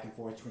flip-flopping back and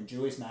forth between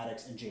Julius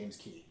Maddox and James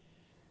Key.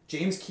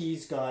 James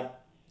Key's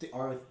got,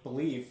 I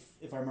believe,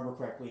 if I remember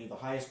correctly, the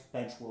highest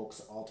bench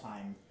Wilks all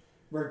time,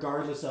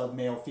 regardless of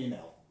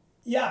male-female.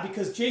 Yeah,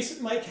 because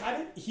Jason Mike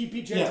had it. He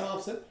beat Jen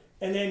Thompson.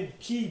 And then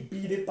Key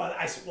beat it by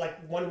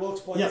like one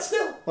Wilkes point. Yeah,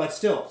 But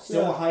still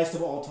the highest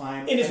of all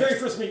time. In his very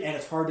first meet. And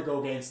it's hard to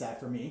go against that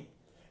for me.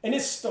 And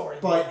his story.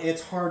 But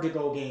it's hard to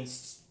go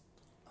against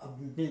a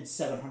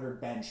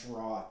mid-700 bench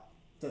raw.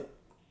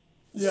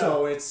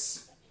 So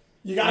it's...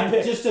 You got to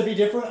pick. Just to be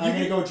different, I'm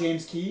going to go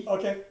James Key.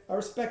 Okay, I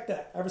respect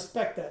that.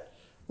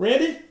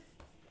 Randy?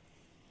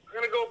 I'm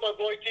going to go with my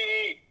boy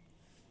TD.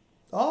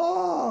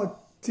 Oh,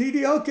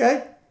 TD,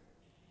 okay.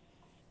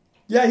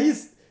 Yeah, he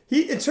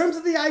in terms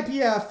of the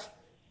IPF,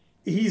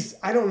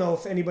 I don't know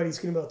if anybody's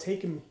going to be able to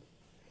take him,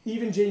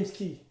 even James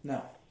Key.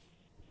 No.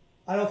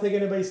 I don't think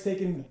anybody's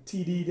taking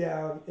TD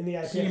down in the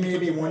IPF. Key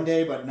maybe one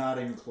day, but not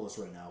even close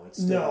right now.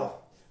 It's still... No.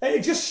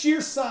 And just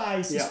sheer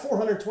size, he's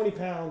 420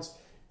 pounds.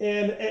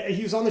 And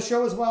he was on the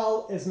show as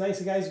well. As nice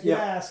a guy as you could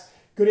ask.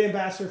 Good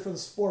ambassador for the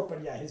sport,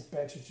 but yeah, his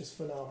bench is just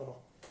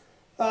phenomenal.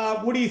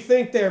 What do you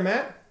think there,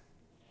 Matt?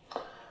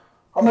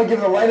 I'm going to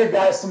give the lighter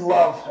guys some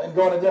love and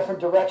go in a different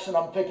direction.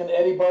 I'm picking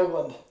Eddie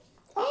Berglund.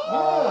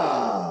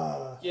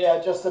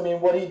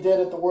 What he did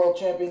at the World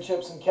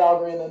Championships in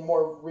Calgary, and then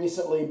more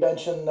recently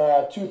benching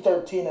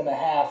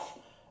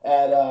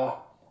 213.5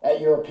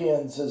 at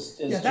Europeans is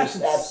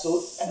just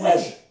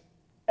absolute.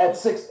 At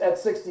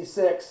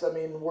 66, I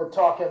mean, we're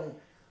talking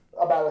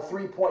about a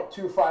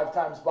 3.25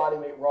 times body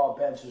weight raw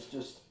bench is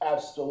just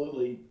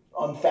absolutely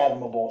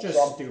unfathomable.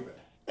 Just stupid.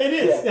 It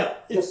is. Yeah,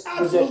 it's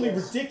absolutely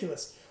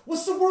ridiculous.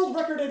 What's the world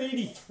record at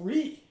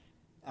 83?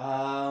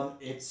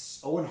 It's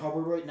Owen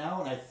Hubbard right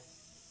now, and I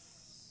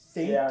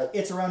think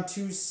it's around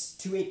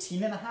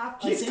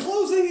 218.5. He's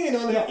closing in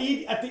on at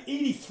the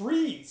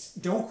 83s.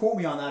 Don't quote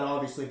me on that,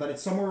 obviously, but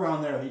it's somewhere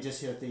around there. He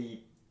just hit the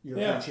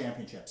European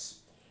Championships.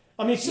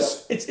 I mean, it's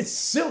just it's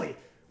silly.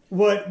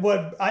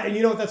 And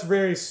you know what? That's a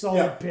very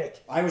solid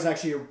pick. I was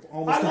actually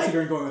almost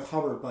considering going with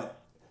Hubbard,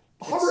 but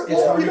Hubbard,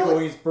 it's hard to go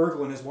against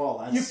Berglund as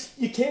well.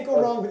 You can't go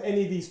wrong with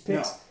any of these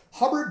picks. No.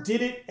 Hubbard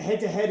did it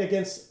head-to-head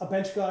against a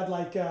bench god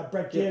like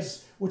Brett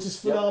Gibbs, which is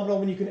phenomenal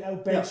when you can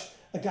outbench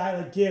a guy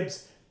like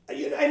Gibbs.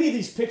 Any of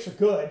these picks are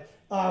good,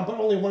 but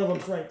only one of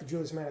them's right, the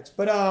Julius Maddox.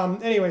 But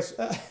anyways,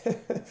 or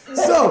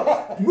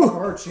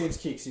James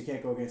Key, so you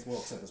can't go against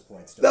Wilkes at this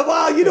point. Still.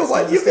 Well, you know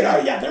what? You can,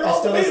 they're all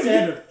still a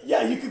standard.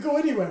 You could go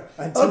anywhere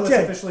until it's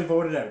officially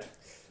voted out.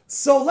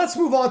 So let's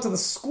move on to the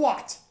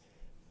squat.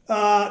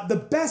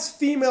 The best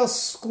female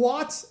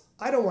squat.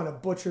 I don't want to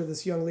butcher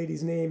this young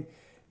lady's name.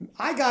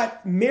 I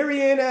got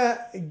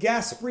Mariana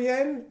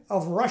Gasparyan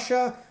of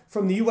Russia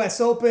from the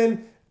U.S.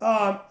 Open.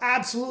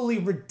 Absolutely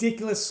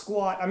ridiculous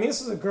squat. I mean, this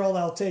is a girl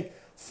that'll take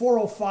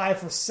 405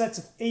 for sets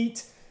of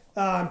 8.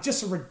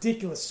 Just a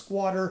ridiculous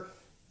squatter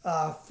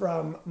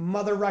from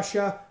Mother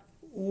Russia.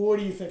 What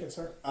are you thinking,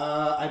 sir?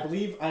 I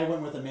believe I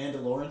went with Amanda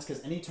Lawrence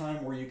because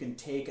anytime where you can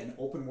take an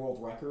open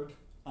world record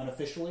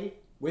unofficially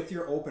with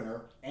your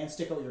opener and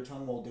stick out your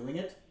tongue while doing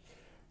it,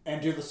 and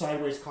do the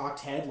sideways cocked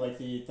head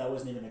that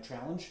wasn't even a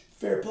challenge.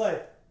 Fair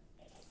play.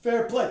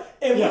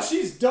 And what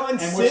she's done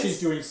what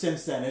she's doing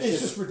since then is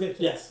just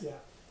ridiculous. Yeah.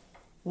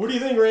 What do you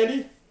think,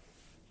 Randy?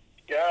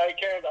 Yeah, I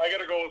got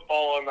to go with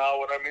Paul on that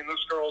one. I mean, this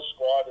girl's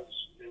squad is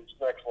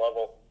next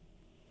level.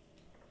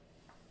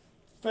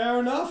 Fair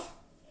enough.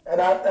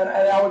 And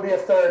I would be a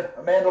third.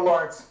 Amanda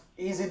Lawrence.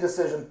 Easy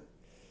decision.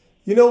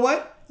 You know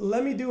what?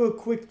 Let me do a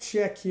quick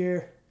check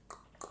here.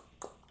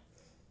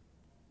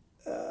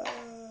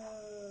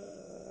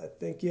 I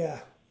think,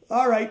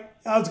 all right.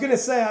 I was going to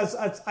say,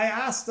 I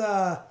asked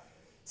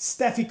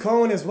Steffi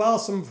Cohen as well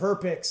some of her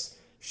picks.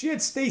 She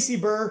had Stacy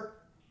Burr,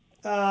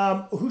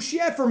 who she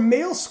had for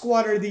male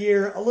squatter of the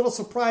year. A little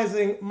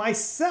surprising.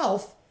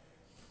 Myself,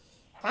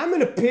 I'm going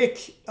to pick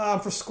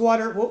for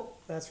squatter. Whoa,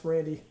 that's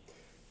Randy.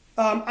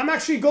 I'm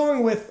actually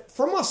going with,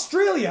 from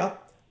Australia,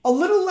 a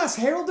little less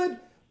heralded,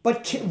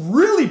 but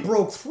really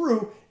broke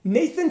through,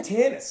 Nathan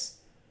Tanis,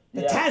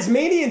 the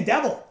Tasmanian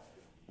Devil.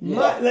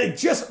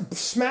 Just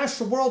smashed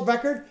the world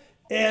record.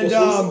 And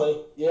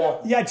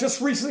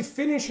just recently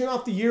finishing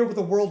off the year with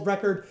a world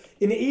record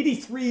in the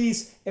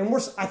 83s. And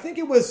I think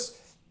it was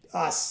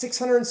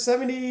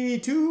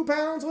 672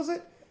 pounds, was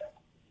it?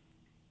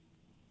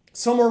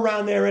 Somewhere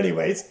around there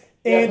anyways.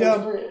 And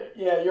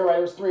you're right.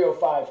 It was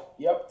 305.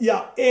 Yep.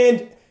 Yeah,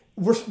 and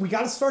we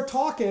got to start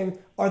talking.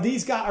 Are we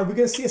going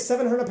to see a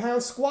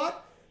 700-pound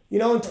squat? In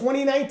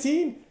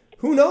 2019?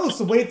 Who knows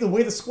the way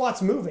the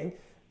squat's moving.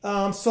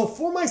 So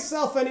for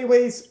myself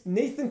anyways,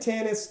 Nathan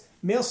Tanis,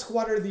 male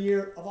squatter of the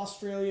year of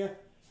Australia.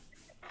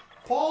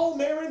 Paul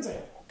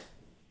Marinzan.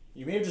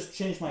 You may have just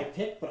changed my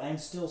pick, but I'm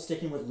still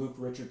sticking with Luke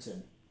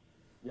Richardson.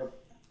 Yep.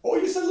 Oh,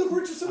 you said Luke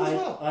Richardson as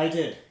well. I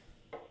did.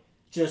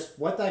 Just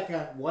what that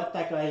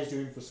guy is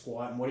doing for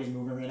squat and what he's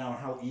moving right now and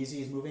how easy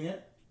he's moving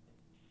it,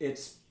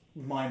 it's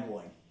mind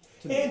blowing.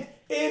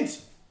 And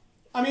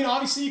I mean,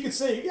 obviously you could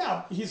say,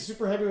 yeah, he's a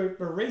super heavyweight,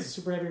 or Ray's a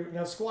super heavyweight.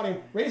 Now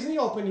squatting, Ray's in the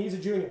open, he's a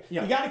junior.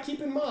 Yeah. You got to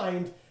keep in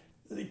mind,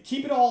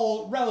 keep it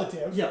all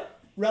relative. Yeah.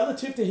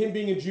 Relative to him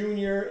being a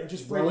junior and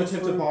just breaking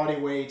relative through. to body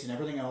weight and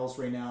everything else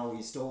right now,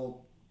 he's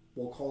still,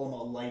 we'll call him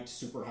a light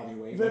super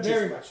heavyweight.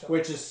 Very much so.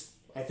 Which is,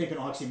 I think, an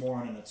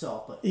oxymoron in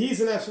itself. But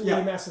he's an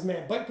absolutely massive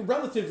man, but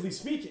relatively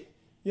speaking.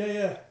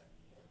 Yeah.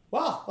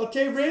 Wow.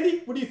 Okay,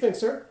 Randy, what do you think,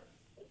 sir?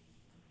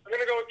 I'm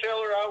going to go with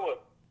Taylor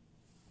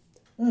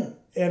Atwood.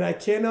 And I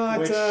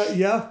cannot,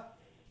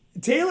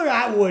 Taylor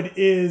Atwood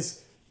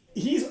he's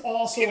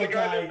also a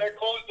guy. That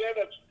closed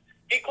in.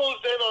 He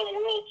closed in on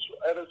Worlds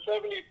at a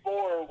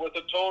 74 with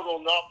a total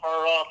not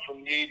far off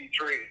from the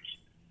 83s.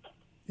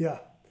 Yeah.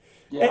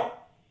 Yeah.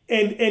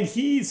 And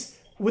he's,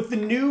 with the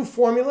new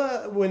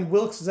formula, when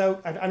Wilkes is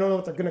out, I don't know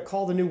what they're going to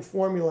call the new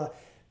formula,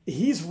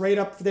 he's right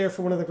up there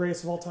for one of the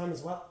greatest of all time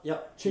as well.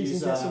 Yep. Chasing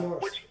Jesse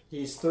Norris.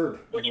 He's third.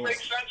 Which makes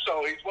sense,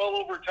 though. He's well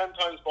over 10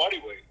 times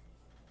body weight.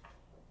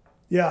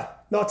 Yeah.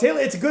 No, Taylor,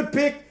 it's a good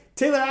pick.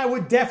 Taylor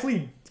Atwood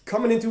definitely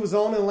coming into his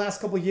own in the last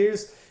couple of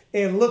years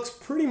and looks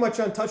pretty much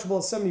untouchable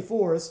at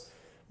 74s.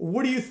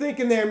 What are you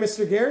thinking there,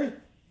 Mr. Gary?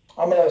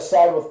 I'm going to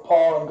side with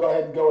Paul and go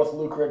ahead and go with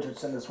Luke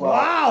Richardson as well.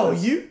 Wow.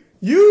 You,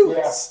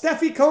 Yeah.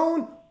 Steffi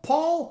Cohen,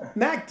 Paul,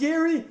 Matt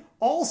Gary,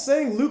 all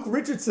saying Luke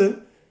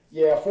Richardson.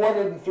 Yeah,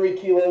 403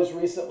 kilos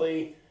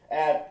recently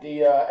at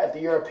the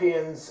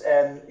Europeans,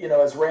 and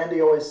as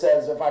Randy always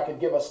says, if I could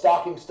give a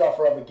stocking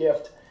stuffer of a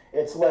gift,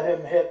 it's let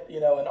him hit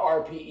an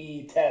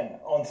RPE 10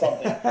 on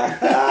something.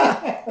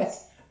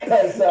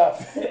 Because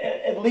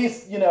at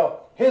least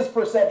his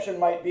perception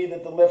might be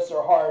that the lifts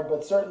are hard,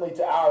 but certainly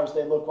to ours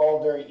they look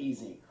all very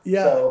easy.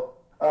 Yeah. So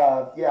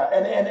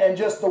and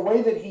just the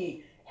way that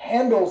he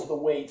handles the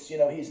weights,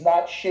 he's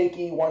not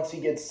shaky once he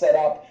gets set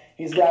up.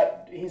 He's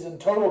in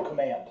total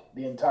command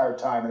the entire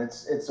time, and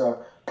it's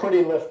a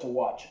pretty lift to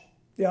watch.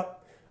 Yeah,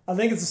 I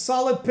think it's a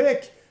solid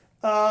pick.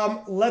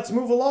 Let's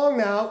move along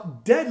now.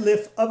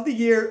 Deadlift of the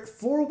year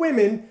for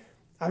women.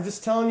 I was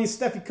just telling you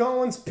Steffi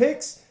Cohen's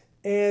picks,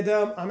 and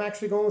I'm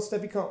actually going with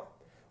Steffi Cohen.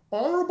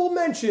 Honorable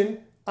mention,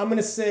 I'm going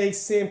to say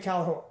Sam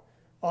Calhoun.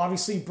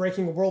 Obviously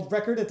breaking a world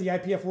record at the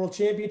IPF World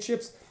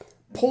Championships,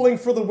 pulling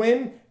for the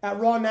win at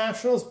Raw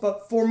Nationals.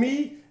 But for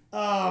me,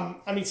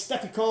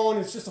 Steffi Cohen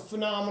is just a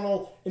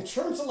phenomenal, in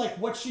terms of like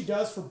what she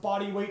does for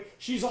body weight.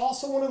 She's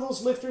also one of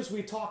those lifters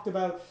we talked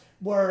about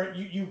where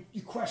you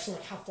question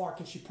like how far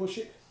can she push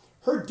it.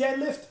 Her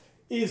deadlift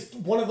is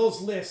one of those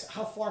lifts.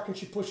 How far can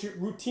she push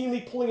it?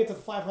 Routinely pulling it to the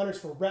 500s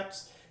for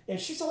reps. And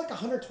she's like a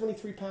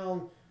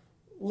 123-pound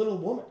little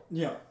woman.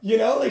 Yeah.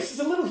 She's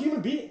a little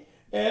human being.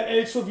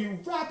 And so if you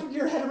wrap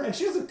your head around, and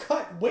she doesn't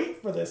cut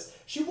weight for this.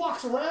 She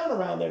walks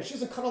around there. She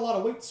doesn't cut a lot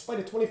of weight despite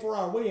a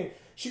 24-hour weigh-in.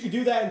 She could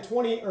do that in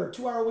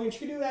 2-hour weigh-in. She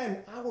could do that in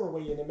an hour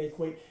weigh-in and make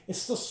weight and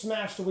still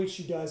smash the weight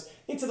she does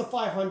into the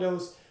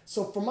 500s.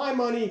 So for my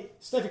money,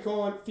 Steffi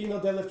Cohen, female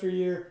deadlifter of the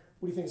year.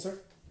 What do you think, sir?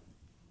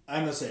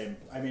 I'm the same.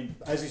 I mean,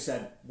 as you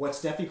said, what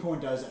Steffi Cohen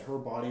does at her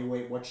body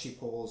weight, what she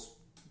pulls,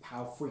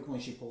 how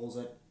frequently she pulls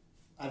it,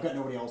 I've got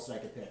nobody else that I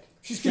could pick.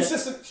 She's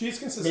consistent. She is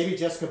consistent. Maybe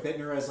Jessica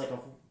Bittner as like a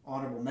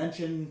honorable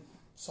mention.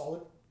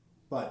 Solid.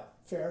 But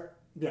Fair.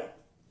 yeah,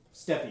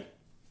 Steffi.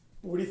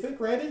 What do you think,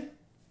 Randy?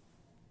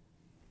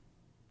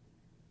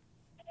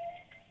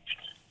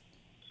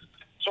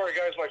 Sorry,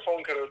 guys, my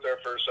phone cut out there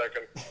for a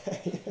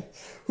second.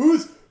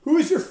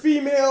 Who's your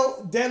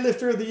female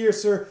deadlifter of the year,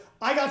 sir?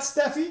 I got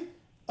Steffi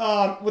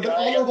with an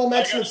honorable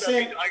mention of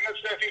Sam. I got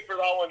Steffi for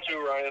that one too,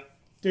 Ryan.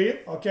 Do you?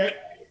 Okay.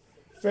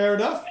 Fair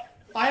enough.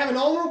 I have an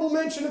honorable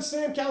mention of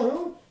Sam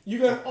Calhoun. You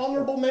got an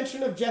honorable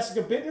mention of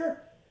Jessica Bittner.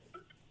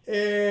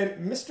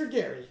 And Mr.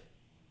 Gary.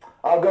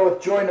 I'll go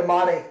with Joy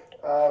Namani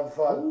of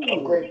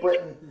Great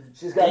Britain.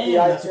 She's got the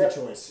That's a IPF,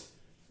 good choice.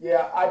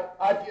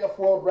 IPF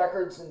world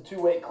records in 2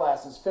 weight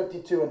classes,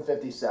 52 and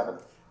 57.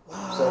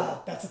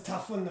 Wow, that's a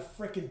tough one to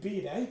frickin'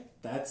 beat, eh?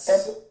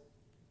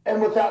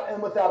 And without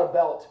a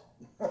belt.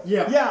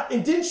 Yeah. Yeah,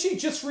 and didn't she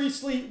just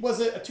recently, was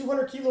it a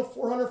 200 kilo,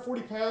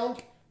 440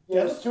 pound?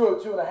 Yeah, it was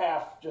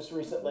 2.5 just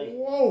recently.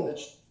 Whoa.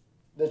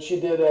 That she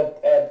did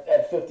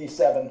at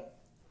 57.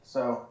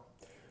 So.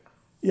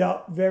 Yeah,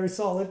 very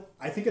solid.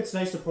 I think it's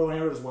nice to point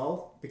out as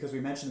well, because we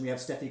mentioned we have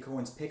Steffi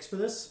Cohen's picks for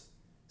this.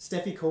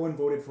 Steffi Cohen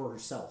voted for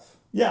herself.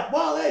 Yeah,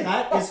 well, hey.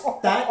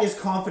 That is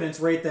confidence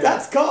right there.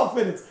 That's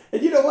confidence.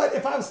 And you know what?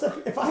 If I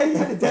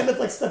had a deadlift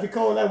like Steffi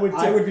Cohen, I would too.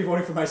 I would be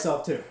voting for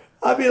myself too.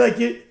 I'd be like,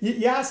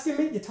 you asking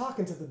me? You're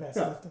talking to the best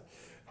lifter.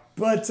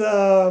 But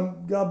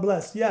God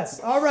bless. Yes.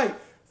 All right.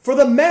 For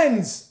the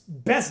men's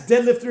best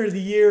deadlifter of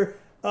the year,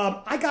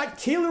 I got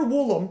Kaylor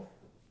Woolham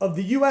of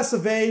the US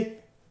of A.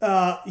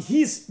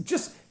 He's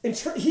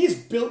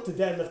built to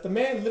deadlift. The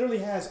man literally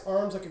has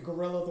arms like a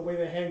gorilla, the way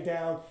they hang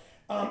down.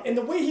 And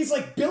the way he's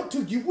like built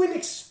to, you wouldn't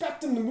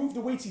expect him to move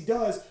the weights he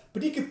does,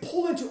 but he could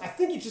pull into, I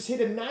think he just hit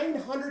a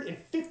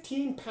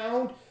 915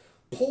 pound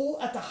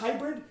pull at the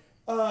hybrid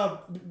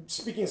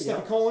speaking of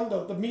Steffi Cohen,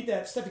 the meet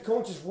that Steffi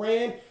Cohen just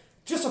ran,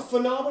 just a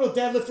phenomenal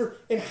deadlifter.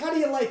 And how do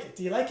you like it?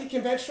 Do you like it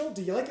conventional?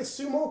 Do you like it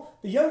sumo?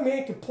 The young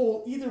man can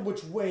pull either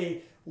which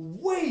way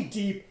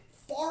deep,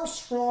 far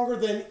stronger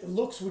than it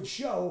looks would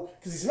show,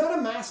 because he's not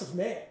a massive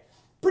man.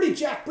 Pretty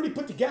jacked, pretty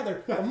put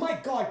together. But my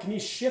God, can he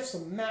shift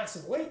some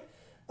massive weight?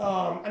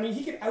 I mean,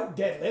 he can out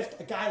deadlift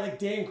a guy like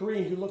Dan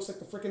Green, who looks like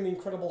the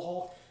Incredible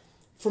Hulk.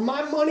 For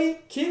my money,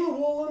 Caleb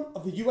Woolen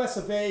of the US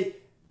of A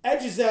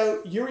edges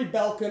out Yuri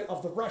Belkin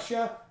of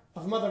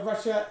Mother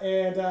Russia,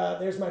 and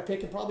there's my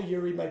pick, and probably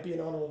Yuri might be an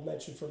honorable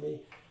mention for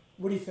me.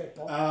 What do you think,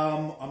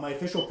 Paul? My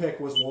official pick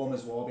was Woolen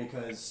as well,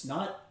 because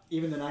not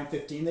even the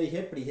 9:15 that he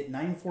hit, but he hit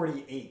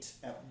 9:48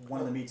 at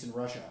one of the meets in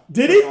Russia.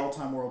 Did he?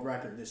 All-time world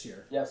record this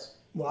year. Yes.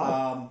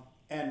 Wow.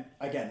 And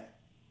again,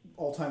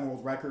 all-time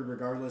world record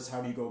regardless.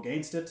 How do you go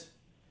against it?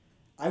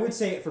 I would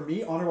say, for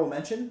me, honorable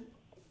mention,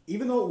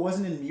 even though it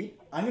wasn't in meet,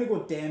 I'm going to go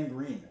with Dan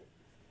Green,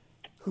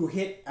 who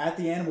hit at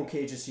the Animal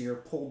Cage this year,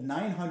 pulled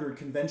 900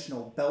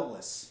 conventional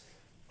beltless.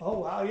 Oh,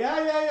 wow. Yeah.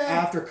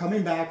 After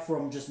coming back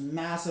from just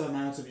massive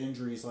amounts of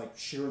injuries, like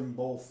shearing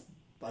both,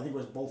 I think it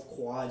was both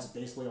quads,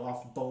 basically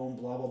off bone,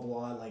 blah, blah,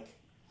 blah, like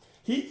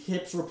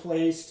hips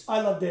replaced.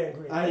 I love Dan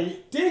Green.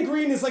 Dan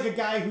Green is like a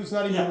guy who's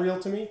not even real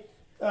to me.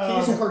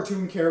 He's a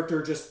cartoon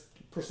character, just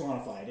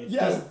personified.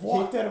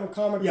 Walked out of a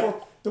comic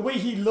book. The way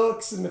he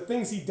looks and the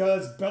things he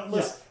does,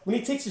 beltless. Yeah. When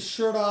he takes his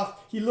shirt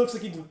off, he looks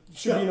like he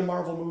should be in a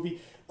Marvel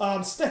movie.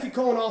 Steffi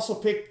Cohen also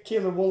picked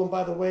Caleb Woolen,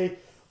 by the way.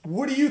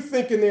 What are you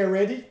thinking there,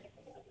 Randy?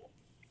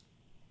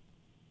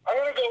 I'm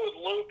going to go with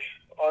Luke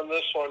on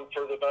this one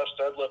for the best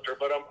deadlifter,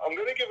 but I'm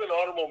going to give an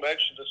honorable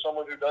mention to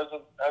someone who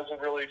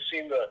hasn't really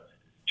seen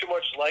too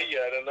much light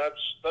yet, and that's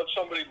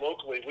somebody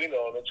locally we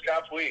know, and it's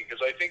Cap Wee,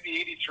 because I think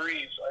the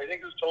 83s, I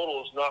think his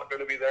total is not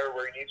going to be there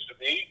where he needs to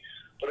be,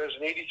 but as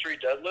an 83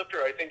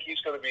 deadlifter, I think he's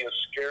going to be a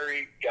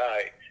scary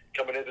guy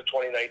coming into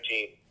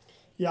 2019.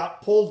 Yeah,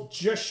 pulled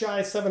just shy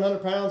of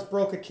 700 pounds,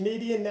 broke a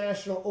Canadian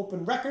National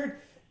Open record,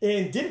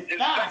 and did it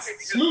fast,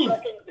 smooth.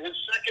 His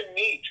second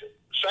meet,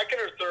 second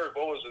or third,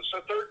 what was it?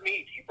 So third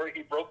meet, he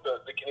broke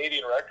the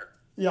Canadian record.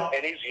 Yeah.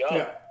 And he's young.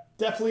 Yeah.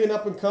 Definitely an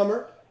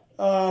up-and-comer.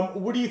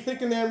 What are you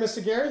thinking there,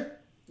 Mr. Gary?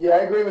 Yeah, I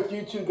agree with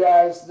you two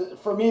guys.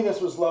 For me, this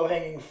was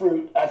low-hanging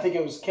fruit. I think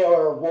it was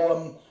Caleb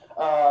Woolen.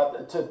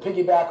 To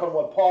piggyback on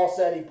what Paul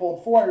said, he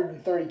pulled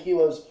 430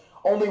 kilos,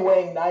 only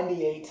weighing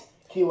 98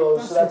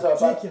 kilos. That's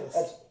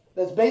ridiculous.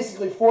 That's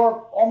basically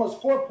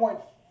almost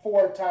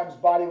 4.4 times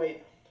body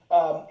weight.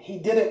 He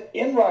did it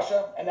in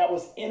Russia, and that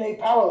was in a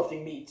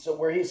powerlifting meet. So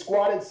where he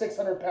squatted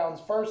 600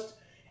 pounds first,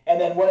 and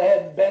then went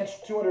ahead and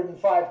benched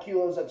 205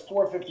 kilos. That's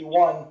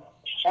 451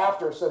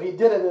 after. So he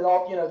did it in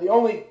all. The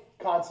only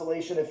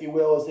consolation, if you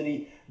will, is that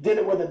he did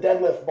it with a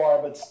deadlift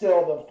bar. But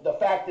still, the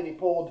fact that he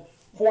pulled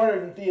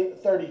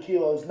 430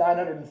 kilos,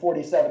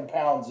 947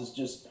 pounds is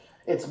just,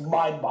 it's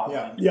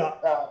mind-boggling. Yeah.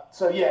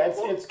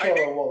 It's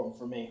Caleb Woolen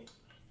for me.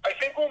 I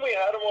think when we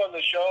had him on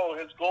the show,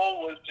 his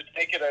goal was to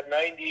take it at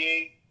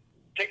 98.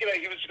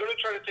 He was going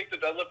to try to take the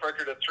deadlift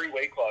record at 3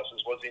 weight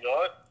classes, was he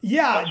not?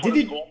 Yeah.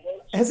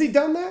 Has he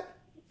done that?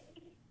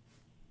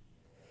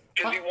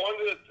 Because he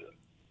wanted.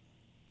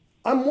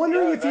 I'm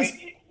wondering if he's.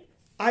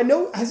 I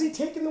know. Has he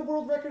taken the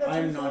world record?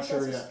 I'm not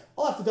sure yet.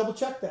 I'll have to double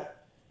check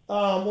that.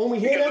 When we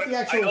hand out the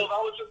actual. I know that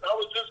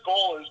was his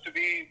goal, is to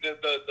be the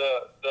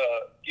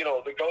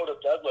goat of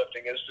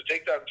deadlifting, is to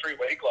take that in 3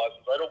 weight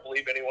classes. I don't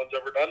believe anyone's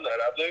ever done that,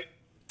 have they?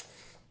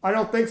 I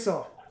don't think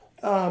so.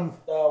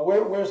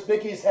 Where's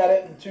Vicky's had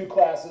it in 2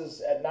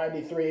 classes at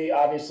 93,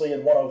 obviously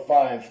in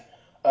 105,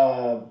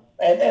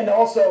 and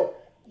also,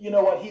 you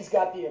know what? He's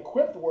got the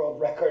equipped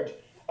world record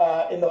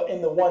in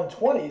the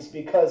 120s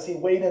because he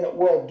weighed in at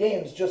World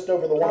Games just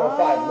over the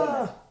 105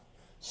 limit.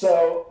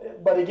 So,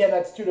 but again,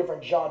 that's 2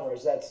 different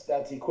genres.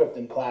 That's equipped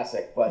and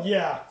classic. But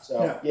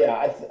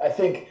I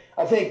think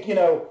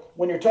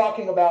when you're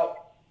talking about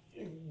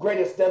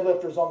greatest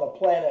deadlifters on the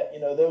planet,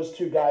 those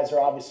 2 guys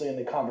are obviously in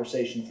the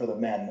conversation for the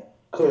men.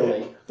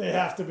 Clearly, they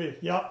have to be.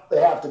 Yep,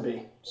 they have to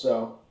be.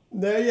 So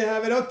there you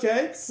have it.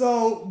 Okay,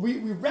 so we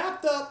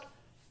wrapped up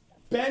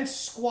bench,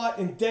 squat,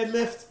 and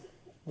deadlift.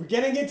 We're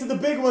getting into the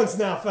big ones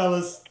now,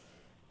 fellas.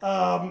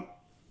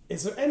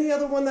 Is there any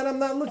other one that I'm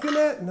not looking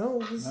at? No,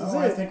 this is it.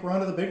 I think we're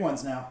on to the big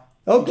ones now.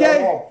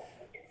 Okay.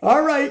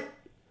 All right.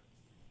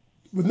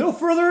 With no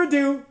further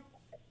ado,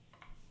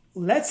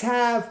 let's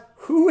have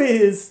who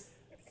is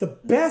the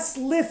best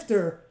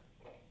lifter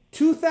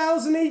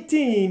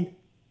 2018,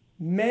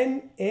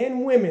 men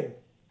and women.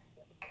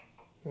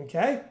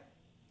 Okay?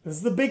 This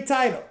is the big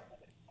title.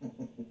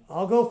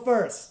 I'll go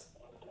first.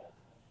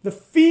 The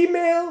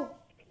female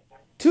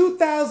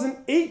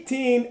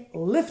 2018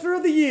 Lifter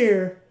of the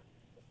Year,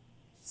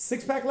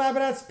 Six Pack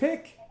Labradats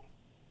pick,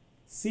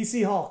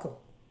 Cece Holcomb.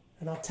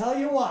 And I'll tell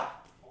you why.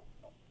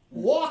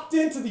 Walked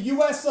into the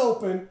U.S.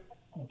 Open,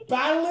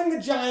 battling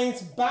the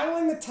Giants,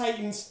 battling the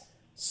Titans,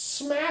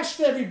 smashed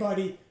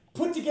everybody,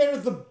 put together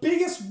the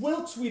biggest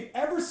Wilks we'd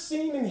ever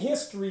seen in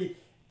history,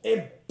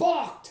 and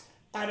balked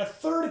at a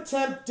 3rd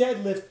attempt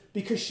deadlift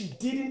because she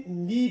didn't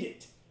need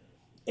it.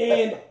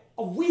 And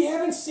We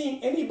haven't seen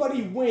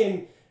anybody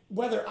win,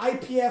 whether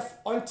IPF,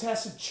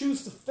 untested,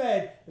 choose to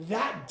Fed,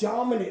 that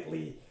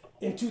dominantly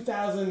in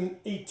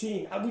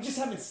 2018. We just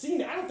haven't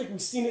seen it. I don't think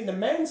we've seen it in the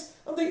men's.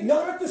 I don't think,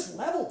 not at this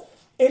level.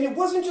 And it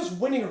wasn't just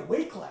winning a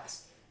weight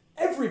class.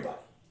 Everybody,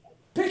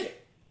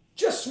 Pickett,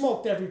 just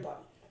smoked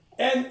everybody.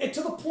 And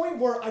to the point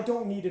where I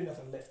don't need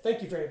another lift.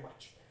 Thank you very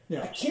much.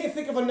 Yeah. I can't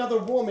think of another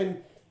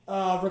woman,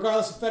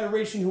 regardless of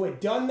federation, who had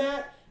done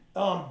that.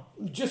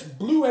 Just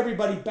blew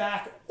everybody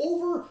back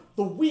over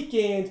the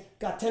weekend,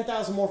 got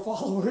 10,000 more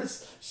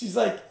followers. She's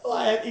like, oh,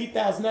 I had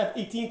 8,000,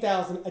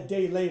 18,000 a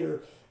day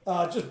later.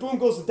 Just boom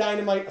goes the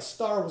dynamite, a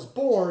star was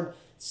born.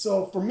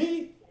 So for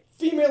me,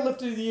 female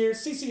lifter of the year,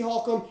 CC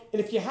Holcomb.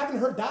 And if you haven't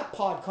heard that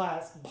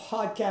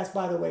podcast,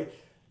 by the way,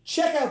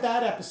 check out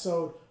that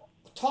episode.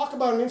 Talk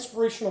about an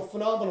inspirational,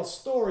 phenomenal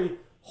story.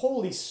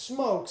 Holy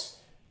smokes.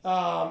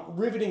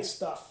 Riveting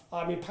stuff.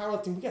 I mean,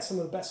 powerlifting, we got some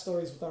of the best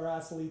stories with our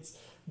athletes.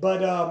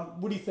 But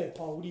what do you think,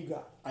 Paul? What do you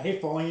got? I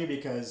hate following you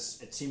because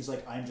it seems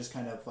like I'm just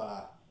kind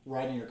of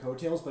riding your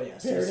coattails, but yeah,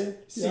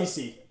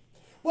 CC.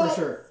 Well, for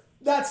sure.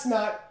 That's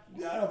not,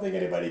 I don't think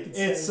anybody can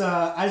say. It's,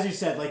 as you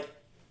said, like,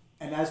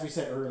 and as we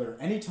said earlier,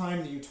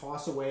 anytime that you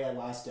toss away a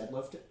last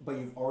deadlift, but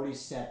you've already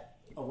set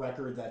a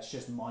record that's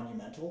just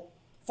monumental.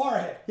 Far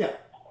ahead. Yeah.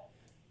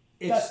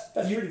 That's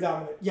pretty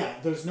dominant. Yeah,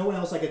 there's no one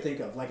else I could think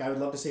of. Like, I would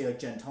love to say, like,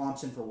 Jen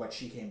Thompson for what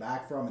she came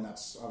back from, and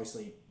that's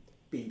obviously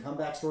being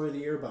comeback story of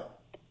the year, but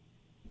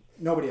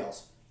nobody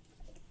else.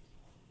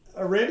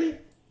 Ready?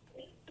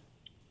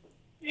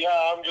 Yeah,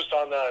 I'm just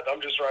on that. I'm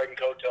just riding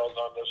coattails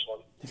on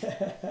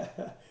this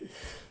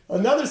one.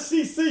 Another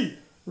CC,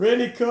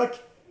 Randy Cook.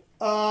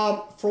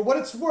 For what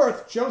it's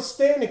worth, Joe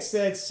Stanek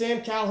said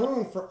Sam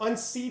Calhoun for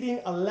unseating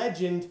a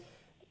legend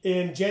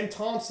in Jen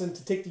Thompson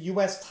to take the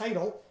U.S.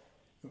 title.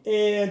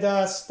 And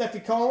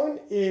Steffi Cohen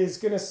is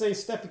going to say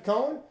Steffi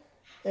Cohen.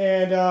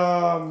 And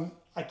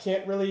I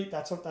can't really,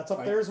 that's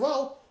up there as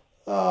well.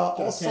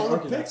 All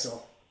solid picks.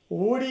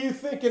 What are you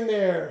thinking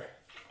there,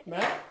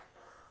 Matt?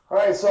 All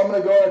right, so I'm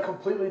going to go in a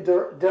completely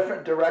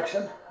different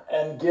direction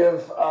and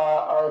give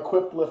our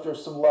equipped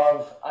lifters some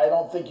love. I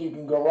don't think you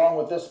can go wrong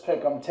with this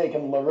pick. I'm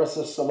taking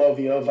Larissa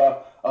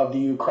Soloviova of the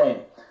Ukraine.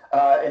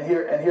 And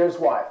here's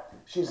why.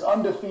 She's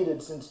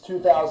undefeated since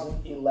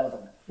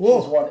 2011.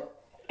 Whoa. She's won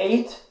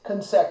 8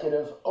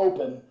 consecutive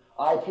Open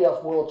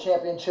IPF World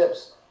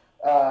Championships.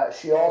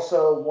 She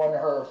also won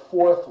her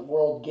 4th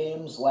World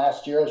Games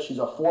last year. She's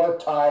a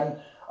 4-time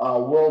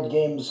World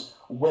Games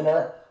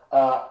winner.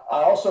 I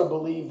also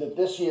believe that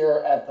this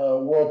year at the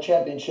World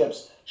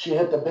Championships, she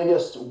hit the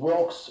biggest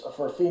Wilks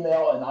for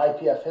female in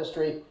IPF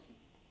history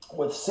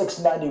with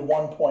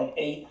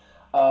 691.8.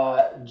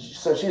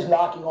 So she's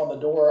knocking on the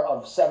door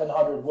of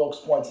 700 Wilks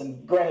points.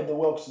 And granted, the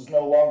Wilks is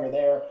no longer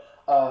there.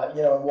 We're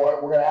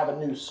going to have a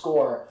new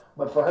score.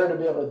 But for her to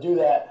be able to do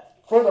that,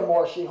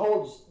 furthermore, she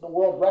holds the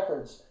world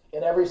records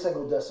in every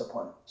single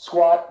discipline: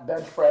 squat,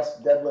 bench press,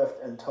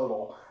 deadlift, and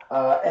total.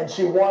 And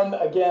she won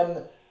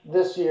again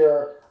this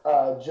year,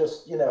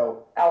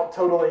 out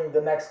totaling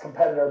the next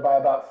competitor by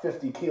about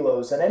 50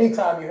 kilos. And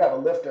anytime you have a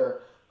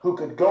lifter who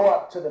could go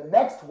up to the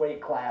next weight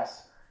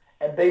class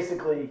and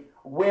basically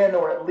win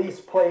or at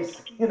least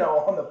place,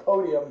 on the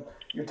podium,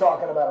 you're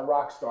talking about a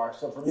rock star.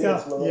 So for me,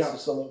 it's Larissa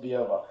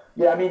Soloviova.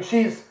 Yeah, I mean,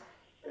 she's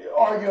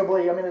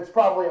arguably, it's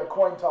probably a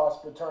coin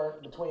toss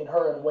between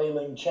her and Wei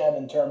Ling Chen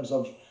in terms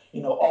of,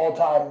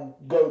 all-time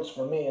GOATs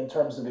for me in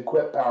terms of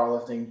equipped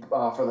powerlifting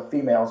for the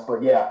females.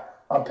 But yeah,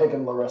 I'm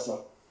picking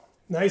Larissa.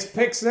 Nice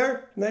picks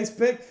there. Nice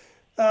pick.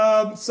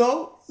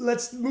 So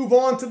let's move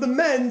on to the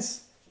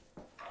men's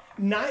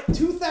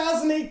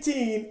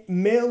 2018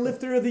 Male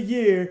Lifter of the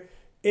Year.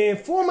 And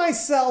for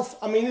myself,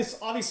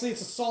 it's a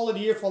solid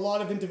year for a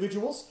lot of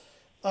individuals.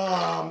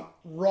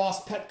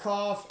 Ross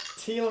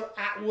Petkoff, Taylor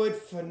Atwood,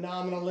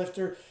 phenomenal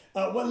lifter.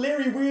 What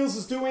Larry Wheels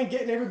is doing,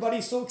 getting everybody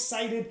so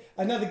excited.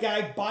 Another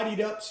guy bodied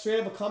up, straight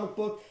out of a comic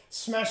book,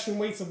 smashing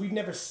weights that we've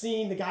never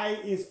seen. The guy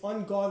is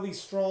ungodly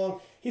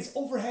strong. His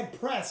overhead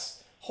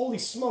press, holy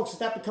smokes, if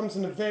that becomes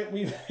an event,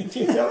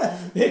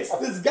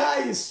 this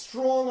guy is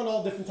strong on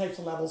all different types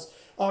of levels.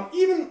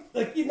 Even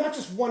not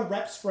just one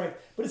rep strength,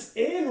 but his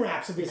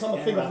ANRAPs have become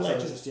a thing of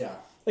legend.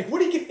 Like, what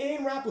do you get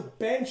ANRAP with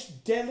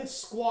bench, deadlift,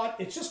 squat?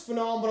 It's just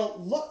phenomenal.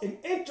 Look, and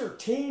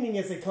entertaining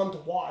as they come to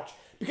watch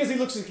because he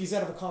looks like he's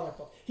out of a comic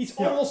book. He's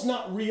almost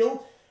not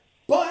real,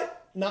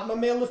 but not my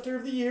Male Lifter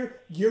of the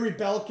Year. Yuri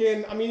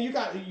Belkin. You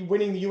got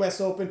winning the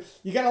U.S. Open.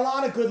 You got a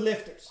lot of good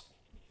lifters.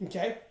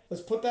 Okay,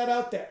 let's put that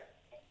out there.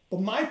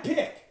 But my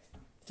pick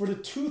for the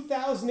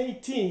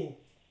 2018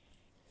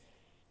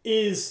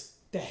 is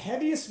the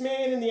heaviest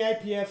man in the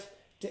IPF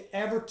to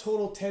ever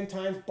total 10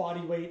 times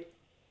body weight.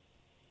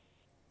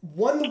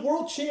 Won the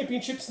World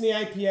Championships in the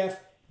IPF.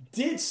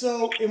 Did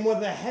so in one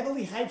of the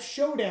heavily hyped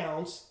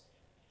showdowns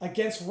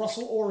against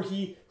Russell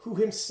Orhe, who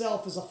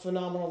himself is a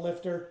phenomenal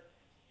lifter.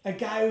 A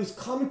guy who's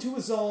come into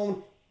his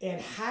own and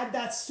had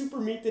that super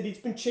meat that he's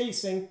been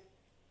chasing.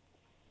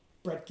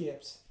 Brett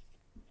Gibbs.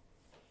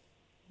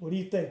 What do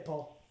you think,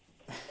 Paul?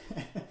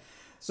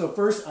 So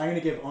first, I'm going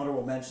to give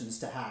honorable mentions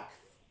to Hack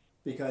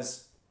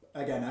because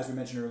again, as we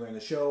mentioned earlier in the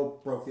show,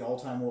 broke the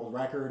all-time world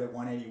record at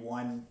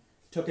 181.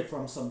 Took it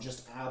from some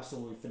just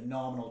absolutely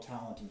phenomenal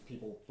talent and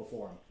people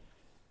before him.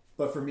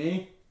 But for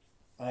me,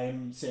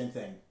 I'm same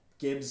thing.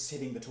 Gibbs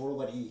hitting the total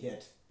that he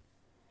hit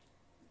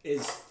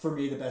is, for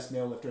me, the best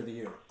male lifter of the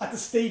year. At the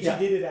stage he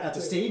did it at. At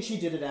the stage he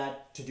did it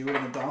at, to do it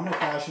in a dominant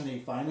fashion, that he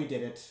finally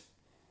did it.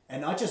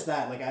 And not just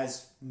that, like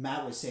as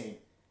Matt was saying,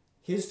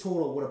 his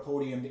total would have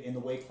podiumed in the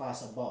weight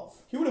class above.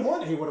 He would have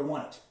won it. He would have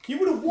won it. He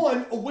would have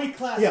won a weight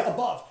class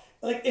above.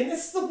 Like, and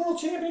this is the World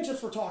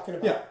Championships we're talking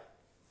about. Yeah.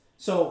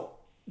 So,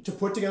 to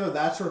put together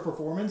that sort of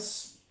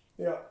performance,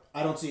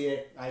 I don't see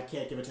it. I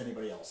can't give it to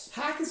anybody else.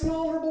 Hack is an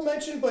honorable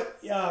mention, but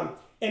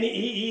and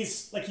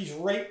he's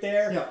right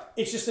there. Yeah.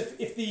 It's just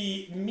if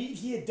the meet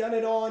he had done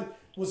it on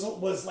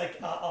was like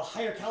a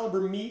higher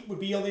caliber meet, would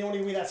be the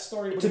only way that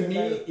story would have been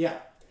better. Yeah.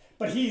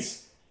 But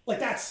he's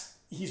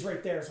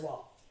right there as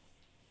well.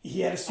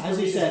 He had a super as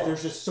you meet said, as well.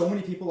 there's just so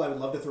many people I would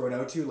love to throw it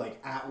out to.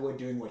 Like Atwood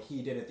doing what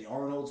he did at the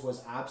Arnold's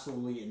was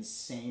absolutely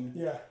insane.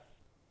 Yeah.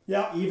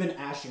 Yeah. Even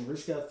Ashton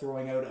Rushka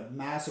throwing out a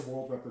massive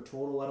world record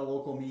total at a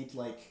local meet.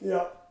 Like,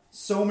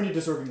 so many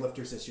deserving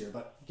lifters this year,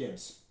 but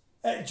Gibbs.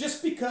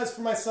 Just because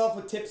for myself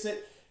with Tipsit,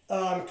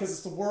 because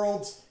it's the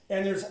Worlds,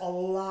 and there's a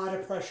lot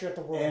of pressure at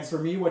the Worlds. And for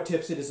me, what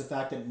tips it is the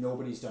fact that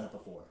nobody's done it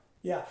before.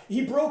 Yeah,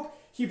 he broke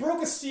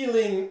a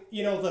ceiling.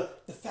 You know, the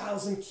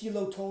 1,000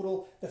 kilo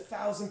total, the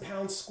 1,000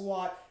 pound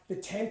squat, the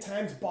 10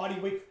 times body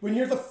weight. When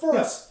you're the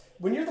first,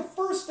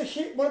 to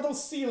hit one of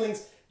those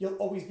ceilings, you'll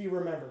always be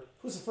remembered.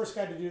 Who's the first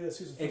guy to do this?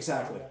 Who's the first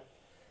exactly? Guy to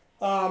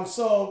do that?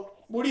 So,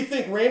 what do you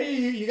think, Randy?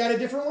 You got a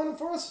different one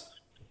for us?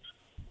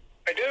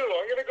 I do.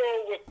 I'm going to go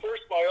with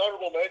first my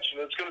honorable mention.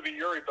 It's going to be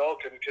Yuri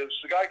Belkin, because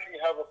the guy can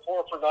have a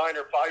 4 for 9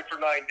 or 5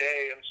 for 9 day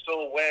and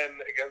still win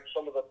against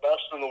some of the best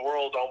in the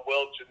world on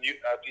Wilks at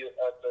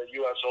the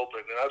U.S.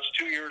 Open. And that's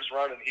 2 years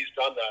running. He's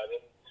done that.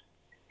 And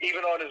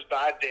even on his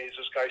bad days,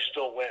 this guy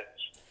still wins.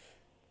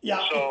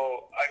 Yeah.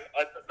 So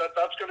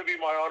that's going to be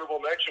my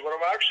honorable mention. But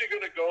I'm actually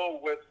going to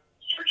go with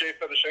Sergey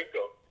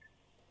Fedoshenko.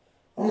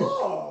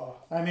 Oh.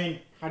 I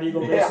mean, how do you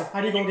go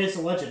against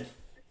a legend?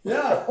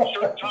 Yeah.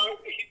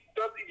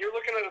 You're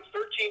looking at a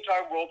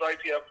 13-time world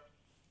IPF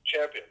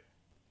champion.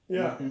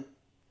 Yeah.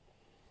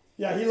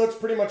 Yeah, he looks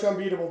pretty much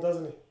unbeatable,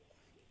 doesn't he?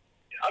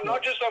 I'm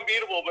not just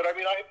unbeatable, but I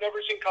mean, I've never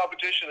seen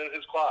competition in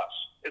his class.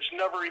 It's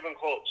never even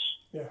close.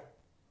 Yeah.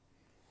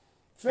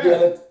 Fair.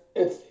 Yeah,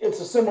 it's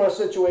a similar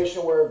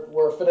situation where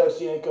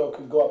Fedosienko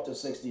could go up to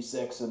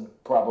 66 and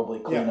probably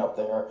clean up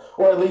there,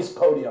 or at least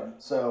podium.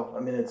 So,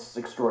 I mean, it's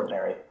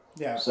extraordinary.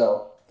 Yeah.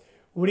 So,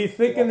 what are you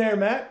thinking there,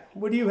 Matt?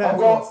 What do you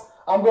have?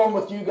 I'm going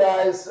with you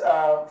guys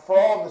for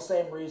all of the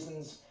same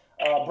reasons.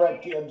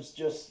 Brett Gibbs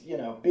just,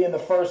 being the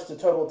first to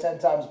total 10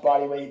 times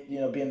body weight,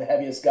 being the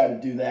heaviest guy to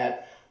do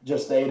that,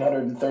 just the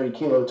 830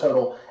 kilo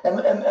total. And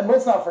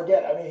let's not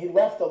forget, I mean, he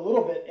left a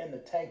little bit in the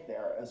tank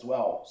there as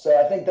well. So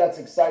I think that's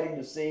exciting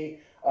to see,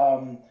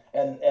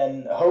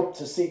 and hope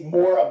to see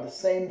more of the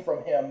same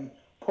from him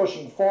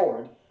pushing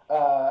forward.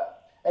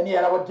 And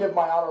I would give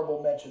my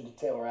honorable mention to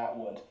Taylor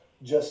Atwood.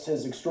 Just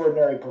his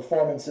extraordinary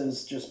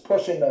performances, just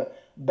pushing the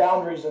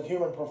boundaries of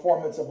human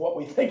performance of what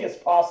we think is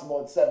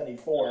possible at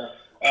 74.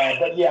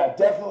 But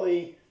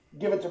definitely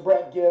give it to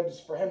Brett Gibbs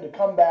for him to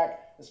come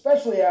back,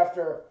 especially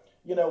after,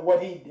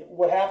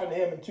 what happened to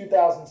him in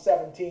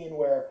 2017,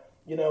 where,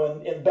 in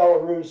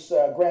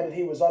Belarus, granted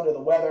he was under the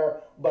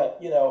weather,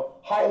 but,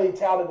 highly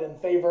touted and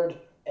favored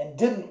and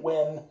didn't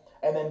win,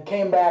 and then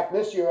came back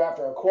this year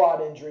after a quad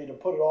injury to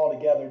put it all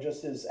together,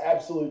 just his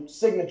absolute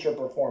signature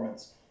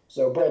performance.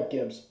 So Brett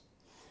Gibbs.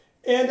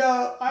 And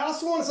I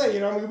also want to say,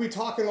 we'll be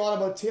talking a lot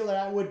about Taylor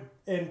Atwood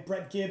and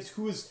Brett Gibbs,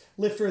 who is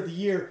lifter of the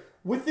year,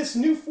 with this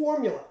new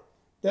formula.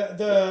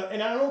 And I don't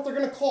know what they're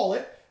going to call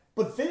it,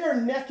 but they are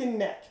neck and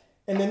neck.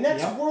 And the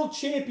next World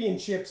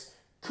Championships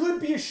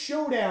could be a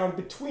showdown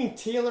between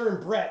Taylor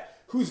and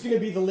Brett, who's going to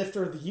be the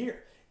lifter of the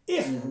year.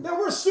 Now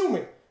we're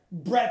assuming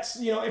Brett's,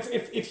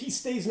 if he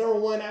stays number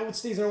one, Atwood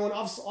stays number one.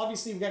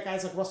 Obviously, we've got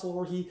guys like Russell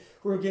Orhe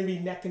who are going to be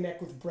neck and neck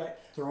with Brett.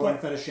 Throw in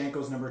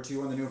Fedoshenko's number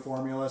 2 on the new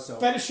formula. So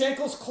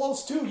Fedoshenko's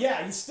close too.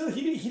 Yeah,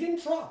 he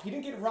didn't drop. He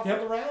didn't get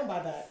ruffled around by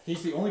that.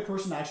 He's the only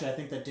person actually I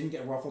think that didn't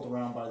get ruffled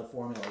around by the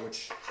formula,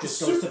 which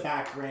just goes to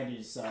back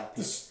Randy's.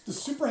 The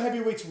super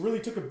heavyweights really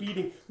took a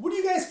beating. What do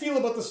you guys feel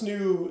about this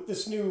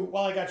new?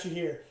 While I got you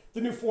here, the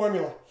new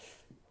formula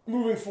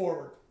moving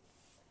forward.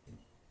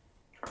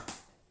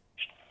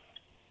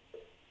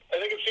 I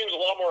think it seems a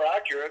lot more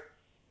accurate.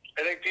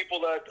 I think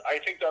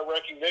that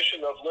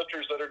recognition of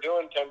lifters that are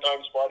doing 10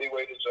 times body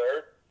weight is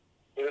there.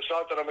 And it's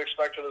not that I'm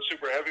expecting a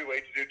super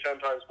heavyweight to do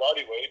 10 times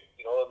body weight,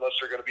 unless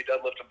they're going to be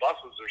deadlifting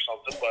buses or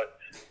something.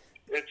 But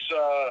it's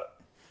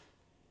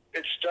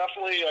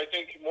definitely, I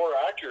think, more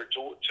accurate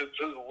to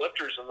the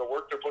lifters and the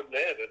work they're putting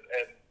in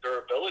and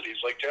their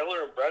abilities. Like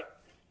Taylor and Brett,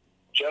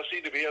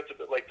 Jesse to be at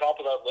the top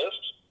of that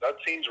list, that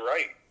seems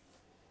right.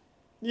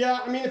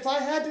 Yeah, I mean, if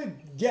I had to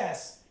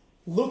guess,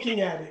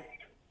 looking at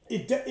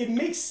it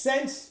makes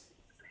sense,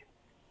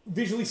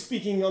 visually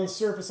speaking, on the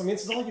surface. I mean,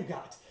 this is all you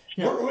got.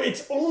 Yeah.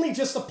 It's only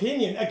just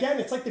opinion. Again,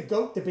 it's like the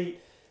GOAT debate.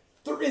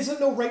 there isn't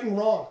no right and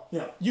wrong.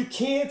 Yeah. You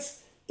can't,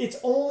 it's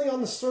only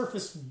on the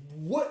surface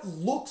what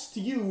looks to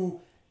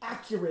you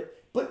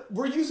accurate. But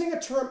we're using a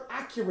term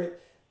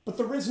accurate, but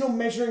there is no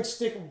measuring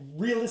stick,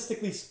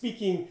 realistically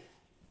speaking,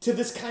 to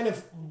this kind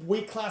of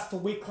weight class to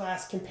weight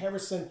class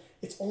comparison.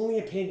 It's only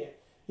opinion.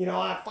 You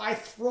know, if I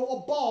throw a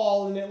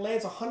ball and it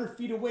lands 100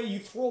 feet away, you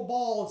throw a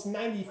ball, it's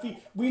 90 feet.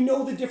 We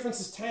know the difference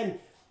is 10.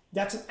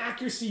 That's an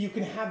accuracy you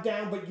can have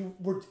down, but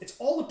it's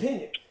all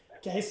opinion.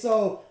 Okay,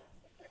 so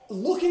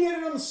looking at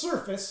it on the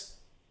surface,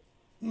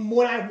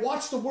 when I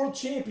watch the World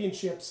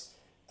Championships,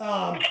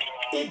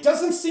 it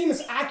doesn't seem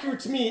as accurate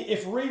to me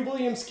if Ray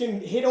Williams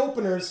can hit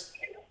openers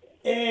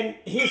and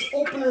his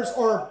openers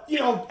are, you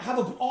know, have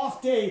an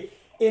off day,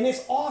 and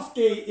his off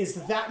day is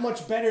that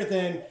much better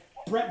than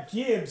Brett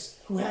Gibbs,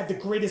 who had the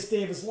greatest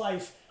day of his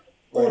life,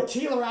 or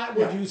Taylor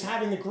Atwood, who's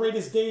having the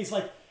greatest days.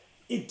 Like,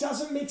 it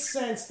doesn't make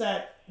sense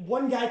that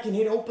one guy can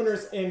hit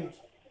openers and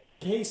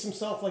pace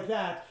himself like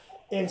that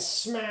and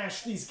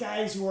smash these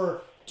guys who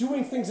are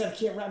doing things that I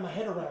can't wrap my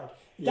head around.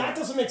 Yeah. That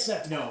doesn't make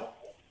sense. No.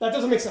 That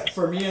doesn't make sense.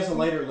 For me as a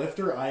lighter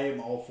lifter, I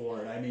am all for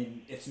it. I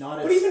mean, it's not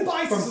as... But even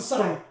biases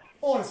aside,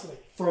 honestly.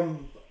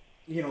 From,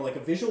 you know, like a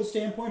visual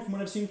standpoint, from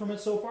what I've seen from it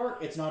so far,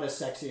 it's not as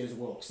sexy as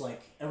Wilkes.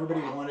 Like,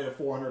 everybody wanted a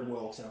 400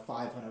 Wilkes and a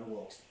 500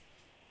 Wilkes.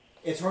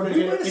 It's harder to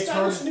get... It's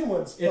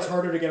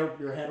harder to get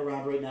your head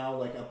around right now,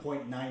 like a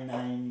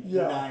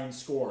 .999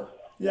 score.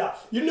 Yeah,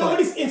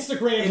 nobody's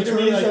Instagram.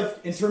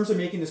 In terms of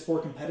making the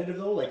sport competitive,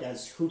 though, like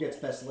as who gets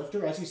best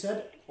lifter, as you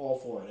said, all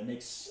for it. It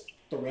makes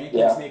the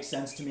rankings make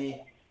sense to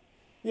me.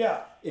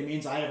 Yeah, it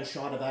means I have a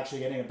shot of actually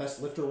getting a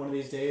best lifter one of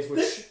these days,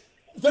 which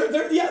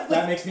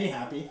that makes me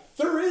happy.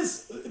 There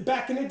is,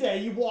 back in the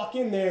day, you walk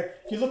in there,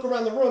 if you look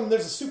around the room,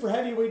 there's a super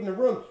heavyweight in the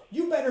room.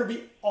 You better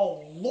be a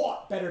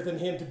lot better than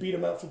him to beat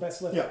him out for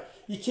best lifter.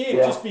 Yeah. You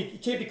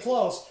can't be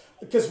close.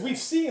 Because we've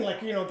seen,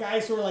 like, you know,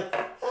 guys who are like,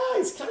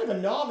 he's kind of a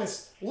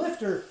novice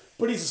lifter,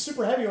 but he's a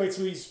super heavyweight,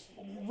 so he's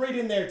right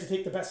in there to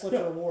take the best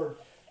lifter award.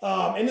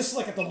 And this is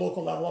like at the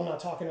local level. I'm not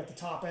talking at the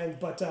top end,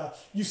 but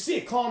you see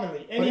it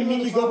commonly. Any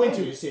meet you go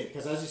into, you see it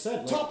because, as you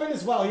said, top end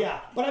as well.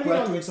 Yeah, but I mean,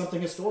 Brett doing something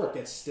historic,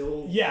 it's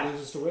still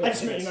loses to Ray. I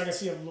just mean you're not gonna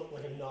see him look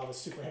like a novice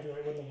super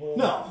heavyweight win the world.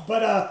 No,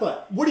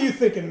 but what are you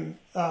thinking,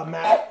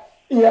 Matt?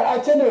 I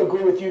tend to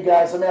agree with you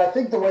guys. I mean, I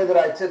think the way that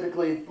I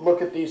typically look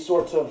at these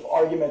sorts of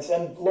arguments,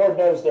 and Lord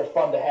knows they're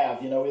fun to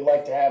have. You know, we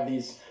like to have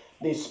these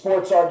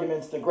sports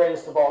arguments, the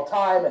greatest of all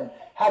time, and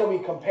how do we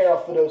compare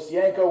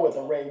Fedosienko with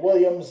a Ray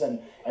Williams and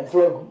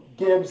throw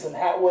Gibbs and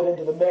Hatwood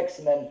into the mix,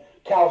 and then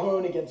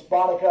Calhoun against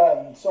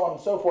Bonica, and so on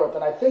and so forth.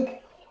 And I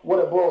think what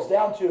it boils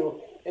down to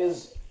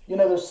is, you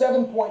know, there's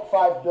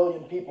 7.5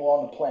 billion people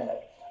on the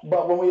planet.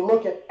 But when we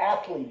look at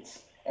athletes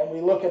and we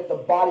look at the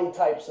body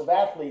types of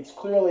athletes,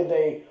 clearly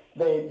they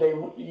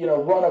you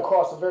know, run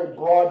across a very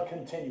broad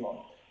continuum.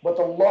 But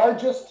the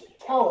largest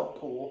talent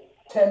pool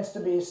tends to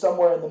be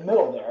somewhere in the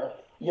middle there,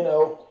 you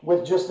know,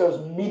 with just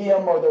those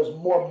medium or those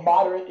more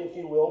moderate, if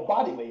you will,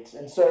 body weights.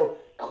 And so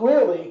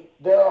clearly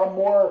there are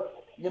more,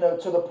 you know,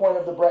 to the point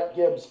of the Brett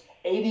Gibbs,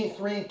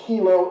 83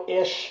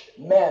 kilo-ish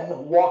men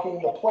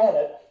walking the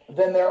planet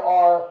than there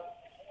are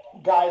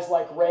guys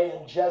like Ray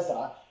and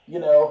Jezza, you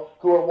know,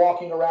 who are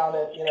walking around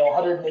at, you know,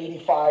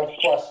 185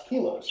 plus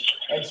kilos.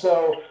 And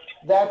so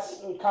that's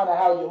kind of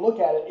how you look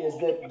at it, is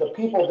that the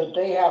people that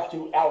they have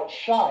to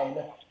outshine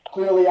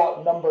clearly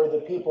outnumber the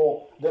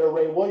people that a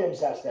Ray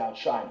Williams has to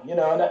outshine. You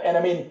know, and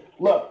I mean,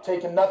 look,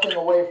 taking nothing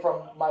away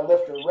from my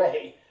lifter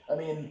Ray, I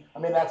mean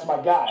that's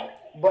my guy.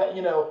 But,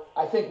 you know,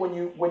 I think when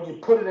you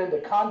put it into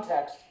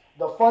context,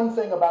 the fun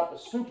thing about the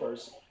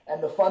supers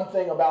and the fun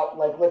thing about,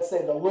 like, let's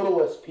say the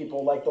littlest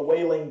people like the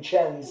Wei Ling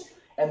Chens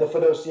and the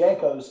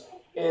Fedosienkos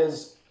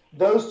is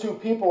those two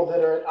people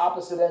that are at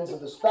opposite ends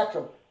of the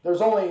spectrum.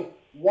 There's only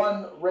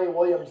one Ray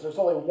Williams, there's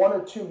only one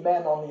or two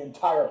men on the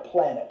entire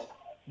planet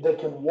that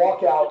can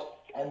walk out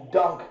and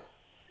dunk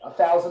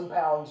 1,000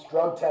 pounds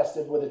drug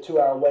tested with a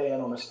 2-hour weigh-in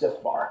on a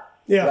stiff bar.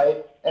 Yeah.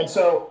 Right? And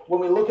so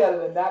when we look at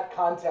it in that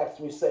context,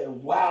 we say,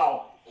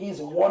 wow, he's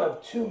one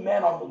of two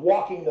men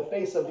walking the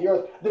face of the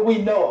earth that we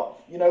know of.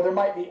 You know, there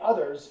might be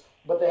others,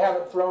 but they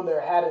haven't thrown their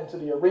hat into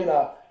the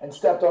arena and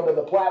stepped onto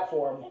the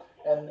platform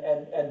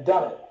and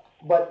done it.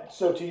 But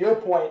so to your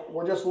point,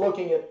 we're just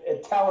looking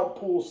at talent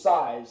pool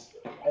size.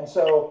 And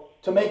so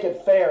to make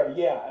it fair,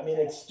 yeah, I mean,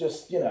 it's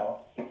just, you know,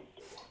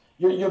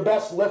 your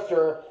best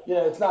lifter, you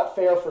know, it's not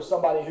fair for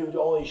somebody who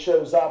only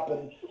shows up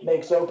and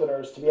makes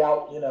openers to be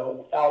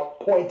out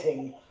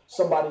pointing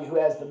somebody who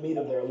has the meat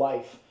of their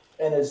life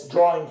and is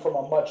drawing from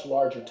a much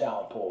larger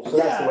talent pool. So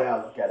that's the way I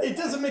look at it. It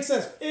doesn't make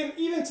sense. And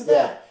even to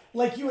that,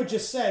 like you had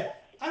just said,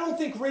 I don't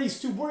think Ray's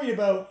too worried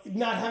about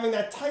not having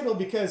that title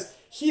because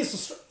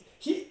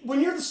when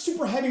you're the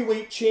super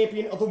heavyweight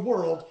champion of the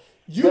world,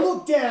 you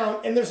look down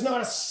and there's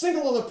not a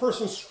single other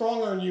person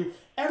stronger than you.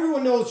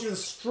 Everyone knows you're the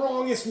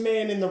strongest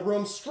man in the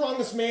room,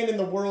 strongest man in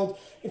the world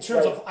in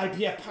terms of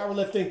IPF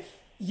powerlifting.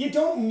 You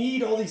don't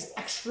need all these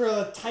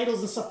extra titles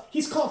and stuff.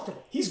 He's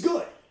comfortable. He's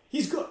good.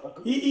 He's good.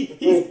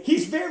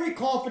 He's very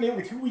confident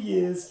with who he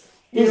is.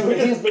 He's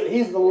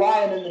the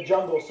lion in the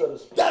jungle, so to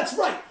speak. That's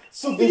right.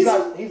 So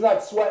he's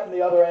not sweating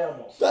the other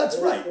animals. That's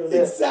right,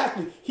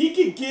 exactly. He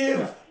could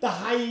give the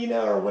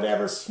hyena or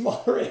whatever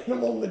smaller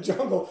animal in the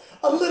jungle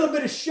a little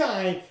bit of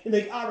shine and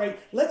think, all right,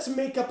 let's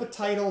make up a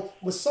title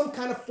with some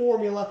kind of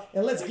formula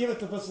and let's give it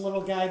to this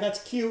little guy.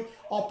 That's cute.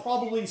 I'll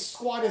probably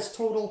squat his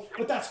total,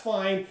 but that's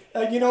fine.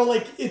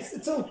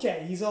 It's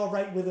okay. He's all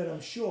right with it,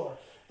 I'm sure.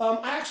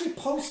 I actually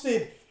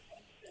posted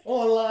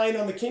online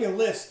on the King of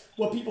Lifts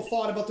what people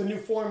thought about the new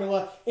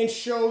formula and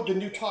showed the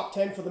new top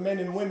 10 for the men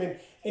and women,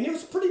 and it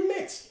was pretty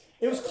mixed.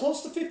 It was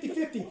close to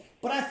 50-50,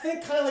 but I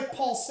think kind of like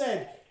Paul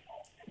said,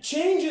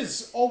 change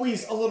is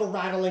always a little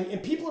rattling,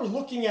 and people are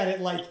looking at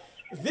it like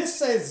this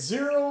says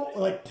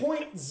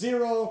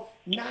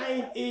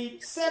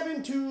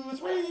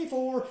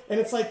 0.0987234,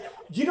 and it's like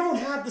you don't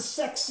have the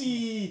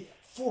sexy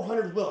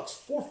 400 Wilks,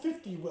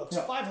 450 Wilks,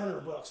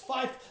 500 Wilks,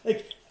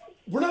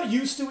 we're not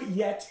used to it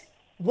yet.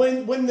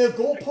 When the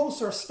goalposts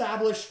are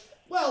established,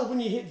 well, when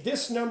you hit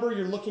this number,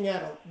 you're looking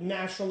at a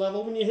national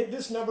level. When you hit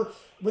this number,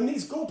 when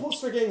these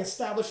goalposts are getting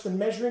established, the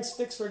measuring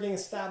sticks are getting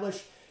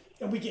established,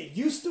 and we get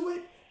used to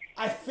it,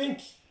 I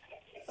think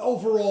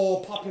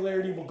overall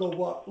popularity will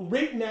go up.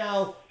 Right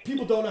now,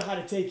 people don't know how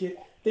to take it.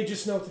 They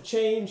just know to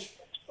change.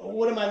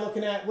 What am I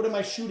looking at? What am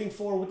I shooting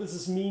for? What does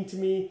this mean to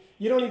me?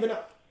 You don't even know.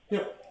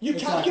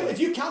 If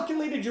you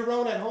calculated your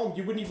own at home,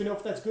 you wouldn't even know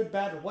if that's good,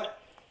 bad, or what.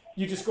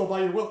 You just go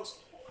by your Wilks.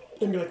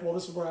 And be like, well,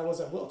 this is where I was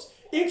at Wilks.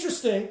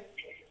 Interesting,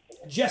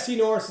 Jesse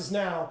Norris is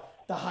now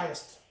the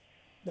highest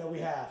that we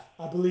have,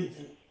 I believe.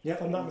 Yep,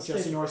 if I'm not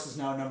mistaken. Jesse Norris is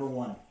now number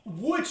 1.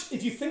 Which,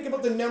 if you think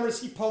about the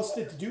numbers he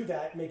posted to do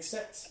that, makes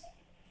sense.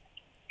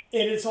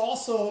 And it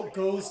also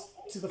goes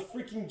to the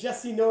freaking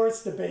Jesse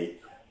Norris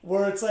debate,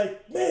 where it's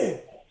like,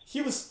 man,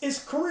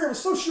 his career was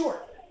so short.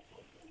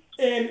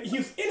 And he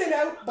was in and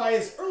out by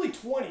his early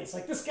 20s.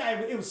 Like, this guy,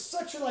 it was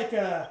such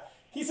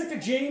he's like the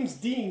James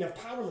Dean of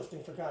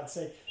powerlifting, for God's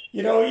sake.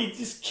 He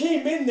just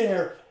came in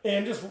there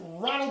and just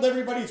rattled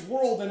everybody's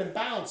world and then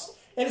bounced.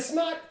 And it's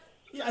not,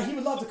 he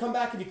would love to come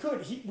back if he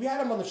could. We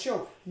had him on the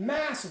show,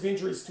 massive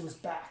injuries to his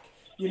back.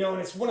 And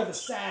it's one of the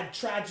sad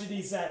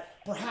tragedies that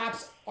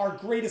perhaps our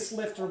greatest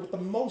lifter with the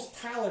most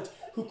talent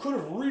who could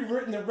have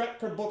rewritten the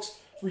record books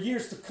for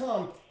years to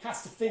come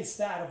has to face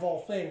that of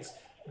all things.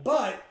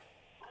 But,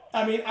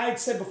 I had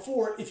said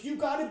before, if you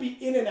got to be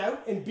in and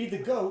out and be the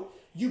GOAT,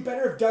 you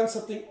better have done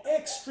something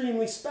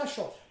extremely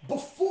special.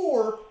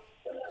 Before,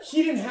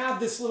 he didn't have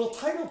this little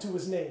title to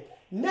his name.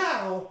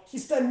 Now,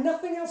 he's done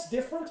nothing else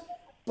different,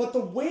 but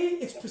the way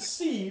it's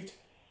perceived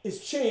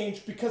is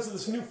changed because of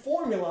this new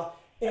formula.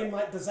 And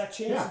does that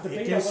change the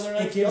debate on whether or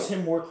not it gives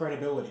him more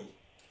credibility.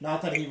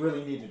 Not that he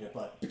really needed it,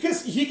 but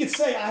because he could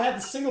say, I had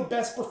the single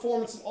best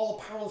performance in all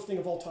of powerlifting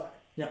of all time.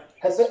 Yeah.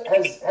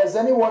 Has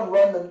anyone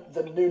run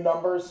the new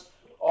numbers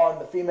on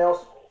the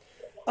females?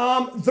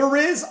 There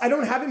is. I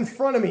don't have it in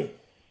front of me.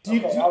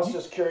 I was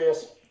just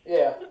curious.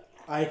 Yeah.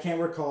 I can't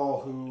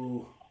recall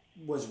who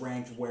was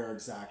ranked where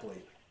exactly.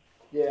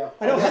 Yeah.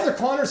 I know Heather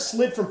Connor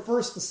slid from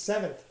 1st to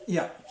 7th.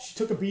 Yeah. She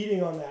took a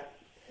beating on that.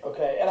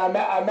 Okay, and I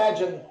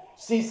imagine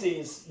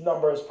Cece's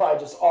number is probably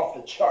just off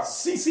the charts.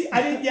 Cece,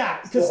 I didn't,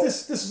 because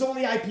this is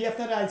only IPF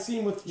that I'd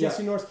seen with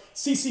Jesse Norris.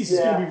 Cece's is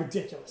going to be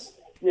ridiculous.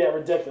 Yeah,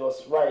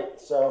 ridiculous,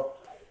 right. So,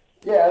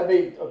 yeah, it'd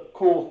be a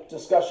cool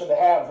discussion to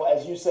have.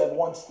 As you said,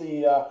 once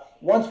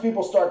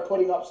people start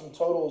putting up some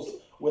totals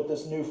with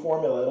this new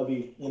formula, it'll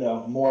be,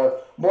 more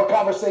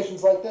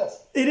conversations like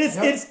this. It is.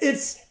 Yep.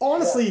 It's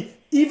honestly,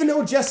 even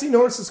though Jesse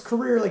Norris's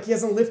career, he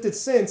hasn't lifted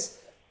since,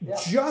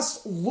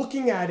 just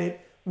looking at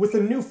it with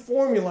a new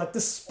formula,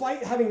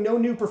 despite having no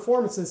new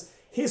performances,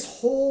 his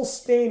whole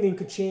standing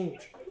could change.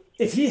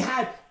 If he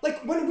had,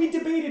 when we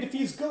debated if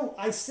he's GOAT,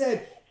 I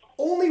said,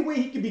 only way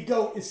he could be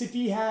GOAT is if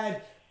he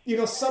had,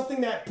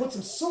 something that puts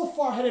him so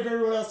far ahead of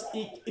everyone else,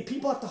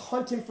 people have to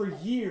hunt him for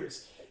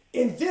years.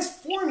 And this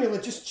formula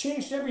just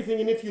changed everything.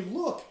 And if you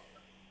look,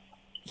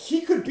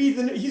 he could be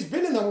he's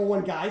been the number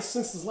 1 guy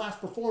since his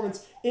last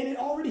performance, and it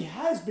already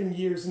has been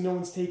years and no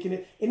one's taken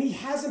it, and he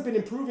hasn't been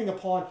improving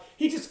upon.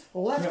 He just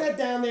left that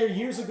down there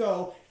years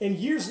ago, and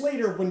years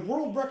later, when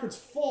world records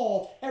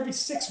fall every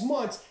 6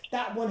 months,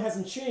 that one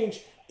hasn't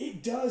changed.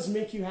 It does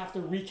make you have to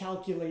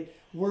recalculate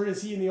where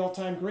is he in the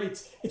all-time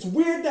greats. It's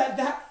weird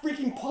that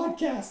freaking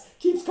podcast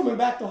keeps coming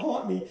back to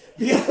haunt me.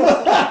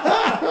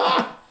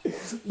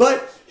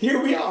 But here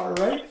we are,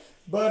 right?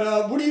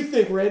 But what do you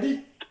think,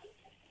 Randy?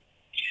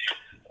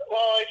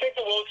 Well, I think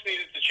the Wilks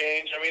needed to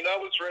change. That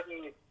was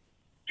written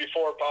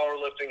before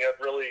powerlifting had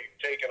really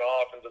taken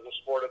off into the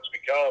sport it's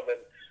become,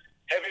 and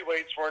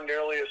heavyweights weren't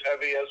nearly as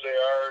heavy as they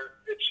are.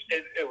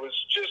 It was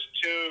just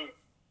too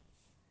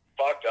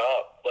fucked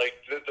up.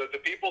 The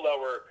people that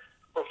were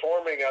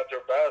performing at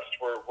their best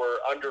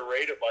were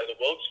underrated by the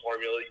Wilks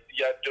formula,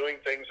 yet doing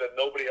things that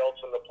nobody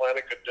else on the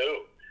planet could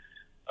do.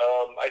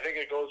 I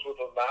think it goes with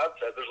what Matt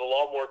said. There's a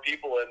lot more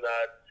people in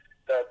that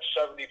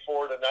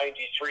 74 to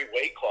 93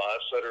 weight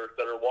class that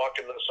are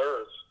walking this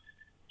earth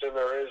than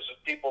there is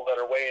people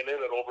that are weighing in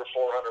at over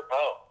 400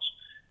 pounds.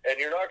 And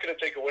you're not going to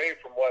take away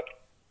from what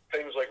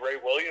things like Ray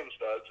Williams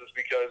does, is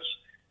because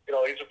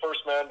he's the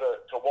first man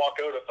to walk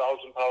out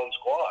 1,000-pound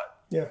squat.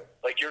 Yeah.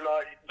 Like you're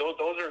not; those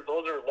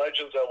are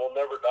legends that will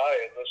never die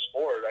in this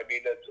sport. I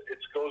mean, it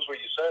goes what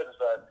you said is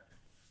that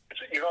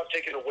you're not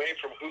taking away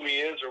from who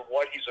he is or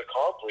what he's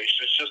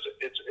accomplished. It's just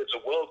it's a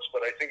Wilkes,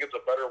 but I think it's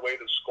a better way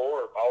to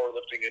score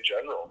powerlifting in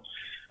general.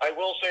 I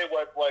will say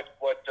what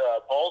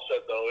Paul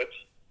said though.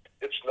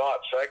 It's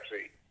not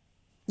sexy.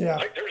 Yeah.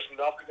 Like there's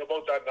nothing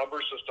about that number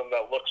system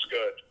that looks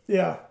good.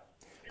 Yeah,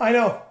 I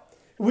know.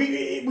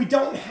 We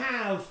don't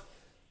have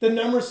the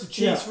numbers to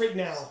chase right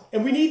now,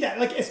 and we need that.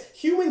 Like as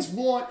humans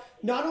want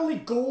not only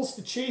goals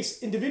to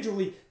chase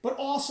individually, but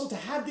also to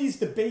have these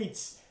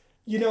debates.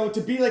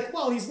 To be like,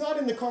 well, he's not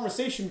in the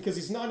conversation because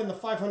he's not in the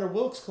 500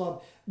 Wilkes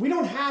Club. We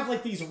don't have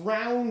like these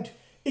round.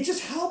 It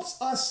just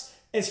helps us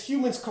as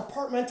humans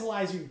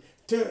compartmentalize you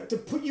to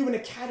put you in a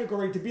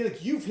category to be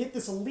like you've hit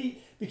this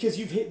elite because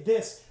you've hit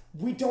this.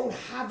 We don't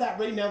have that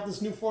right now with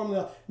this new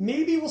formula.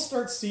 Maybe we'll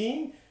start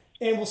seeing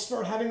and we'll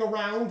start having a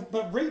round,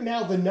 but right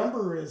now the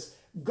number is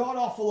god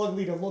awful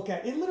ugly to look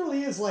at. It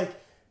literally is like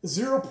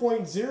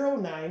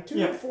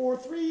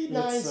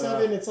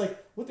 0.09243997. It's like,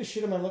 what the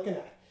shit am I looking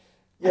at?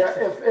 Yeah,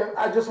 if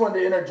I just wanted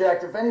to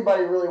interject. If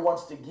anybody really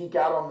wants to geek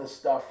out on this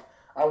stuff,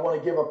 I want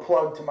to give a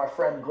plug to my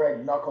friend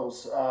Greg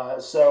Knuckles.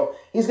 So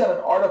he's got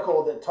an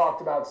article that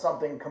talked about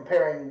something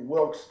comparing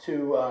Wilkes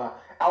to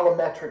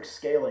allometric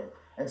scaling.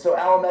 And so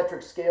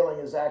allometric scaling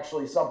is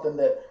actually something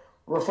that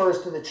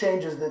refers to the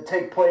changes that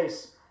take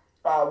place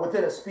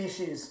within a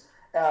species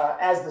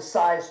as the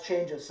size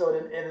changes. So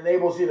it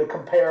enables you to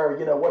compare,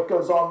 what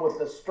goes on with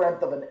the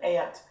strength of an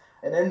ant,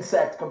 an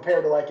insect,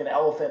 compared to like an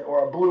elephant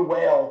or a blue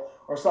whale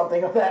or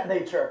something of that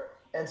nature.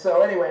 And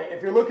so anyway,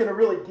 if you're looking to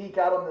really geek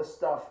out on this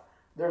stuff,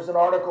 there's an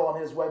article on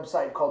his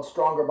website called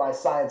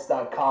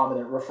strongerbyscience.com,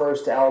 and it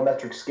refers to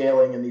allometric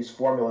scaling and these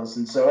formulas.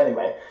 And so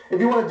anyway, if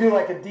you want to do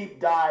like a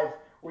deep dive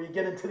where you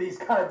get into these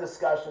kind of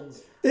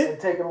discussions and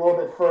take it a little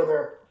bit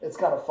further, it's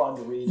kind of fun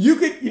to read. You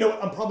could,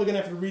 I'm probably going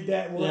to have to read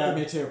that. And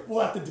me too. We'll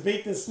have to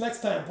debate this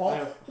next time, Paul.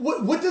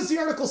 What does the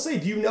article say?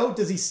 Do you know?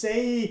 Does he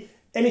say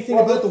anything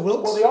about the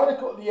Wilkes? Well, the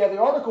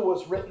article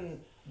was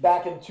written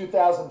back in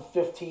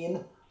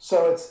 2015,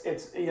 so it's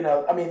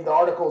the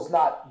article's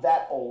not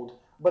that old,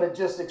 but it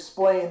just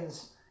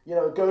explains,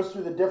 it goes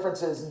through the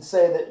differences and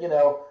say that,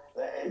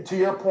 to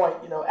your point,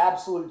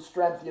 absolute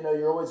strength,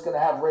 you're always going to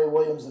have Ray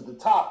Williams at the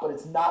top, but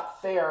it's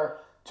not fair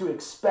to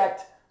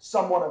expect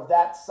someone of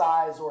that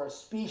size or a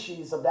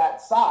species of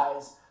that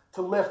size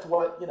to lift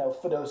what,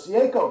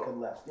 Fedosienko can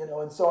lift,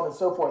 and so on and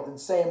so forth. And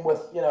same with,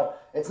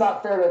 it's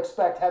not fair to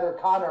expect Heather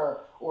Connor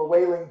or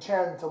Wei Ling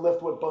Chen to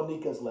lift what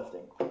Bonika's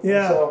lifting.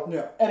 Yeah. So,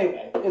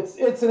 anyway,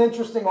 it's an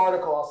interesting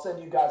article. I'll send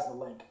you guys the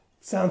link.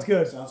 Sounds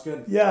good.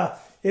 Yeah.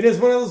 It is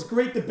one of those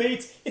great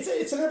debates.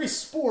 It's in every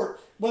sport,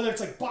 whether it's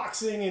like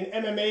boxing and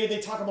MMA, they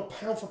talk about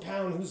pound for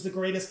pound, who's the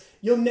greatest.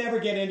 You'll never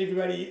get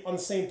everybody on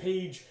the same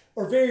page,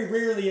 or very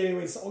rarely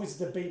anyway. It's always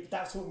a debate, but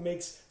that's what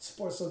makes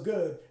sports so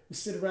good. We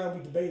sit around,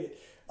 we debate it.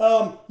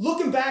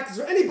 Looking back, is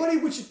there anybody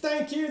we should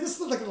thank here? This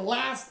is like the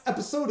last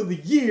episode of the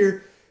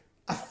year.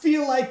 I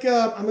feel like,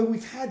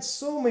 we've had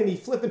so many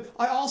flipping.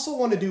 I also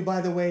want to do,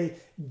 by the way,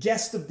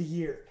 guest of the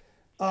year.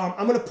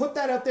 I'm going to put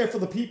that out there for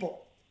the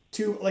people,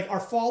 to like our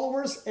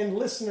followers and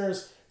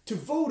listeners, to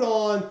vote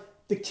on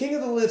the King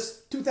of the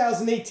Lifts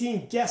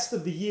 2018 guest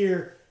of the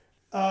year.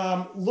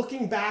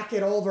 Looking back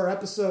at all of our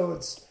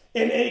episodes,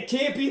 and it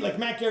can't be like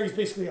Matt Gary's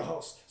basically a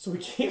host, so we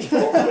can't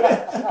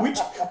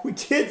we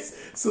can't.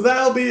 So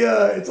that'll be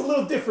it's a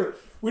little different.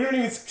 We don't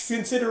even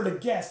consider it a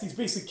guest. He's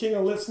basically King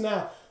of the Lifts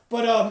now.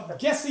 But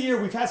guest of the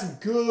year, we've had some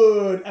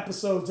good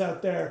episodes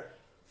out there.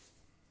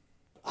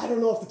 I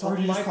don't know if the top or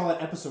do you of just call it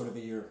episode of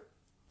the year,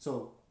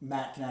 so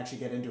Matt can actually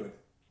get into it.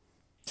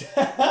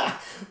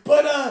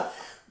 But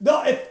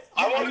no,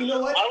 you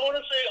know what? I want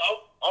to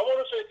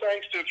say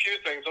thanks to a few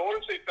things. I want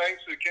to say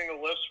thanks to the King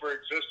of Lifts for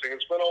existing.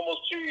 It's been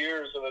almost 2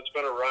 years, and it's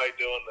been a ride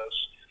doing this.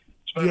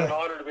 It's been an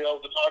honor to be able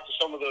to talk to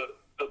some of the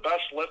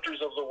best lifters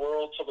of the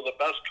world, some of the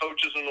best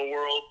coaches in the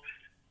world,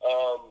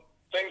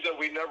 things that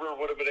we never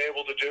would have been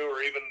able to do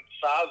or even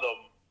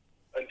fathom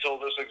until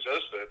this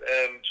existed.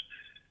 And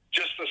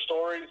just the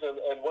stories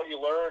and what you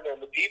learn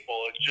and the people,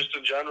 it's just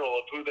in general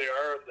of who they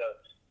are.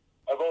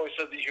 I've always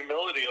said the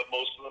humility of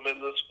most of them in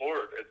this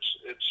sport.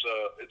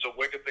 It's a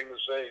wicked thing to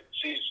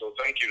see. So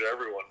thank you to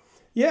everyone.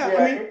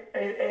 Yeah,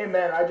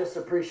 amen. I just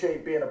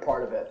appreciate being a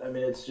part of it. I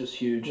mean, it's just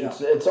huge. Yeah.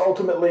 It's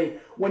ultimately,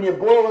 when you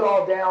boil it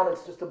all down,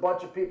 it's just a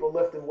bunch of people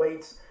lifting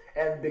weights.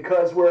 And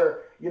because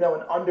we're,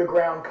 an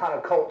underground kind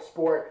of cult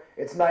sport,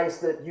 it's nice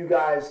that you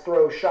guys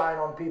throw shine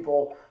on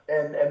people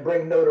and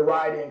bring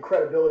notoriety and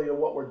credibility to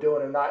what we're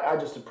doing. And I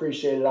just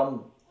appreciate it.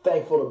 I'm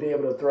thankful to be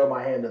able to throw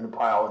my hand in the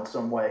pile in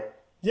some way.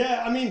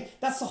 Yeah,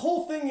 that's the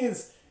whole thing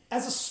is,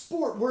 as a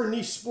sport, we're a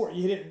niche sport.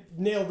 You hit it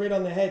nailed right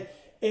on the head.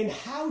 And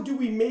how do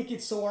we make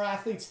it so our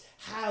athletes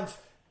have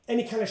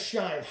any kind of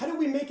shine? How do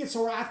we make it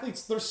so our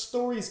athletes, their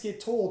stories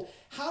get told?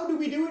 How do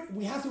we do it?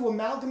 We have to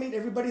amalgamate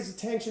everybody's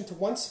attention to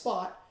one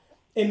spot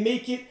and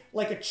make it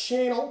like a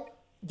channel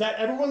that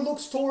everyone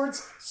looks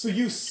towards. So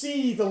you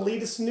see the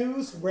latest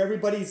news, where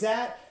everybody's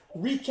at,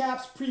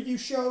 recaps, preview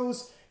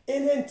shows,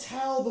 and then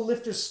tell the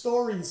lifters'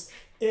 stories.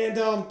 And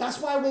that's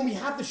why when we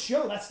have the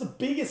show, that's the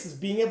biggest, is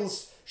being able to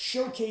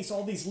showcase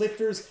all these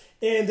lifters.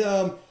 And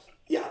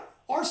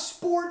our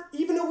sport,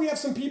 even though we have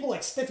some people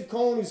like Steffi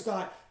Cohen, who's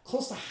got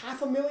close to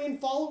 500,000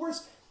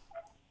 followers,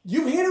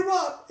 you hit her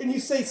up and you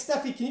say,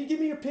 Steffi, can you give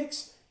me your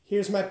picks?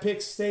 Here's my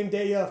picks, same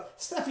day of.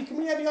 Steffi, can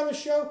we have you on the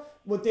show?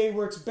 What day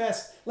works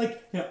best?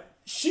 Like,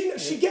 she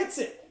gets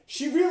it.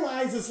 She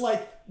realizes,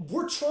 like,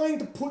 we're trying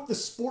to put the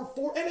sport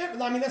forward.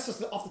 And I mean, that's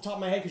just off the top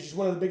of my head because she's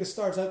one of the biggest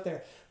stars out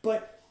there.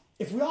 But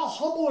if we all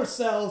humble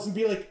ourselves and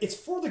be like, it's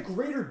for the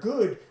greater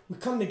good, we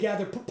come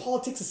together, put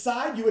politics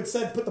aside. You had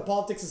said put the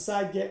politics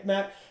aside,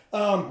 Matt.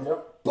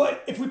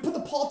 But if we put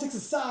the politics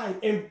aside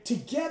and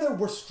together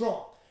we're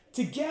strong.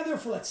 Together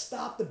for let's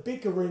stop the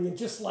bickering and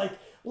just like,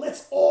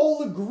 let's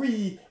all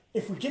agree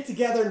if we get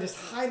together and just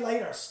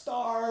highlight our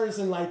stars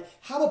and like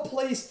have a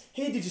place.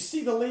 Hey, did you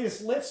see the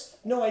latest lifts?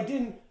 No, I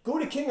didn't. Go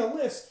to King of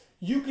Lifts.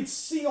 You could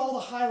see all the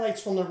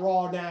highlights from the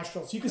Raw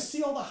Nationals. You could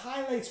see all the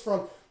highlights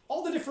from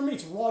all the different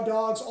meets, Raw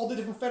Dogs, all the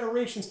different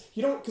federations.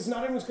 You don't, because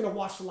not everyone's going to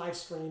watch the live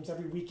streams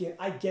every weekend.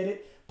 I get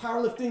it.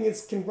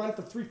 Powerlifting can run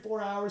for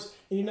 3-4 hours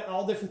and you're not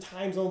all different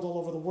time zones all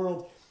over the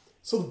world.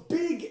 So the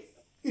big,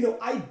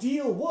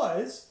 ideal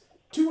was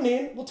tune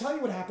in. We'll tell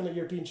you what happened at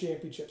European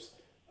Championships.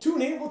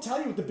 Tune in. We'll tell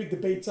you what the big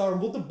debates are,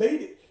 and we'll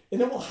debate it.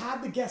 And then we'll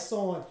have the guests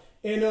on.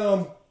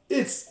 And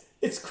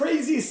it's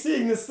crazy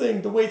seeing this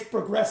thing, the way it's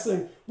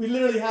progressing. We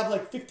literally have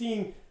like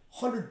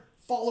 1,500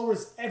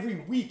 followers every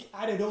week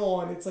added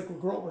on. It's like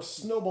we're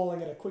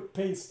snowballing at a quick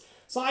pace.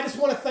 So I just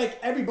want to thank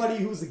everybody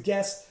who's a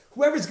guest.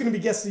 Whoever's going to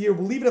be guest of the year,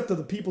 we'll leave it up to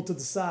the people to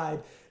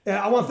decide.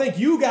 I want to thank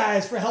you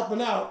guys for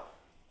helping out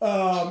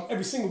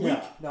every single week.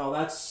 Yeah, no,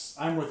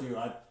 I'm with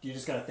you. You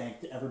just got to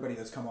thank everybody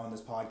that's come on this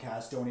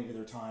podcast, donated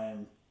their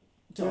time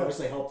to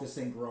obviously help this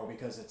thing grow,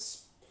 because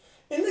it's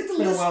been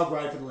a wild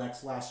ride for the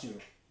last year.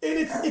 And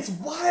it's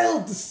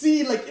wild to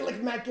see,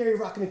 like Matt Gary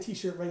rocking a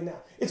t-shirt right now.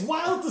 It's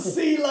wild to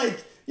see,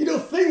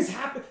 things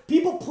happen.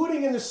 People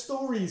putting in their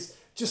stories,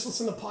 just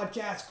listen to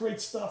podcasts,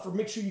 great stuff, or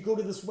make sure you go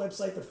to this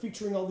website. They're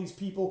featuring all these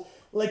people.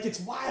 Like, it's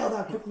wild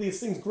how quickly this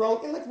thing's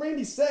grown. And like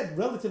Randy said,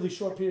 relatively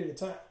short period of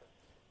time.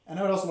 And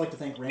I would also like to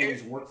thank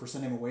Randy's work for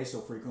sending him away so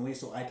frequently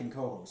so I can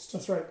co-host.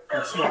 That's right.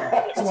 That's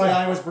why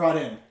I was brought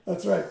in.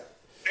 That's right.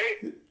 Hey,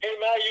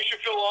 Matt, you should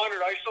feel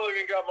honored. I still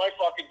haven't got my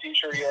fucking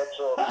t-shirt yet,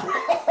 so.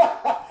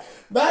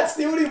 Matt's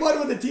the only one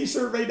with a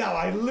t-shirt right now.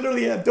 I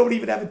literally don't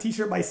even have a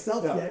t-shirt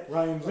myself yet.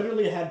 Ryan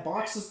literally had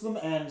boxes of them,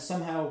 and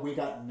somehow we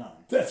got none.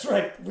 That's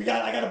right. I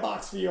got a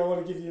box for you. I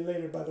want to give you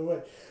later, by the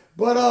way.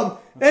 But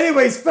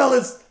anyways,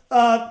 fellas,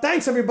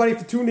 thanks everybody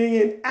for tuning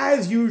in.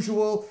 As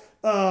usual,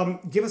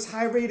 give us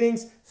high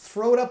ratings.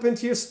 Throw it up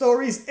into your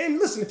stories. And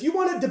listen, if you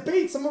want to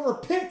debate some of our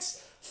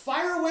picks,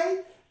 fire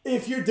away.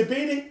 If you're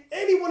debating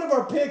any one of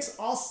our picks,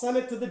 I'll send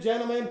it to the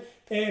gentleman.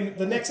 And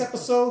the next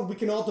episode, we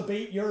can all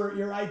debate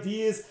your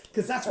ideas.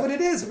 Because that's what it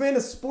is, man.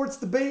 A sports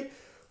debate.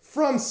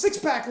 From Six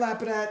Pack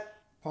Lapidat,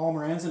 Paul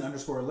Moranzen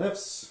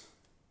 _lifts.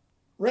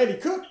 Randy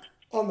Cook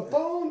on the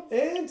phone.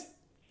 And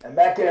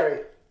Matt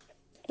Gary.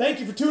 Thank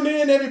you for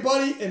tuning in,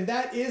 everybody. And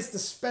that is the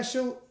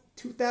special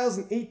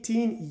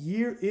 2018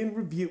 year in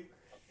review.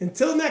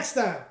 Until next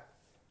time,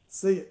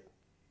 see you.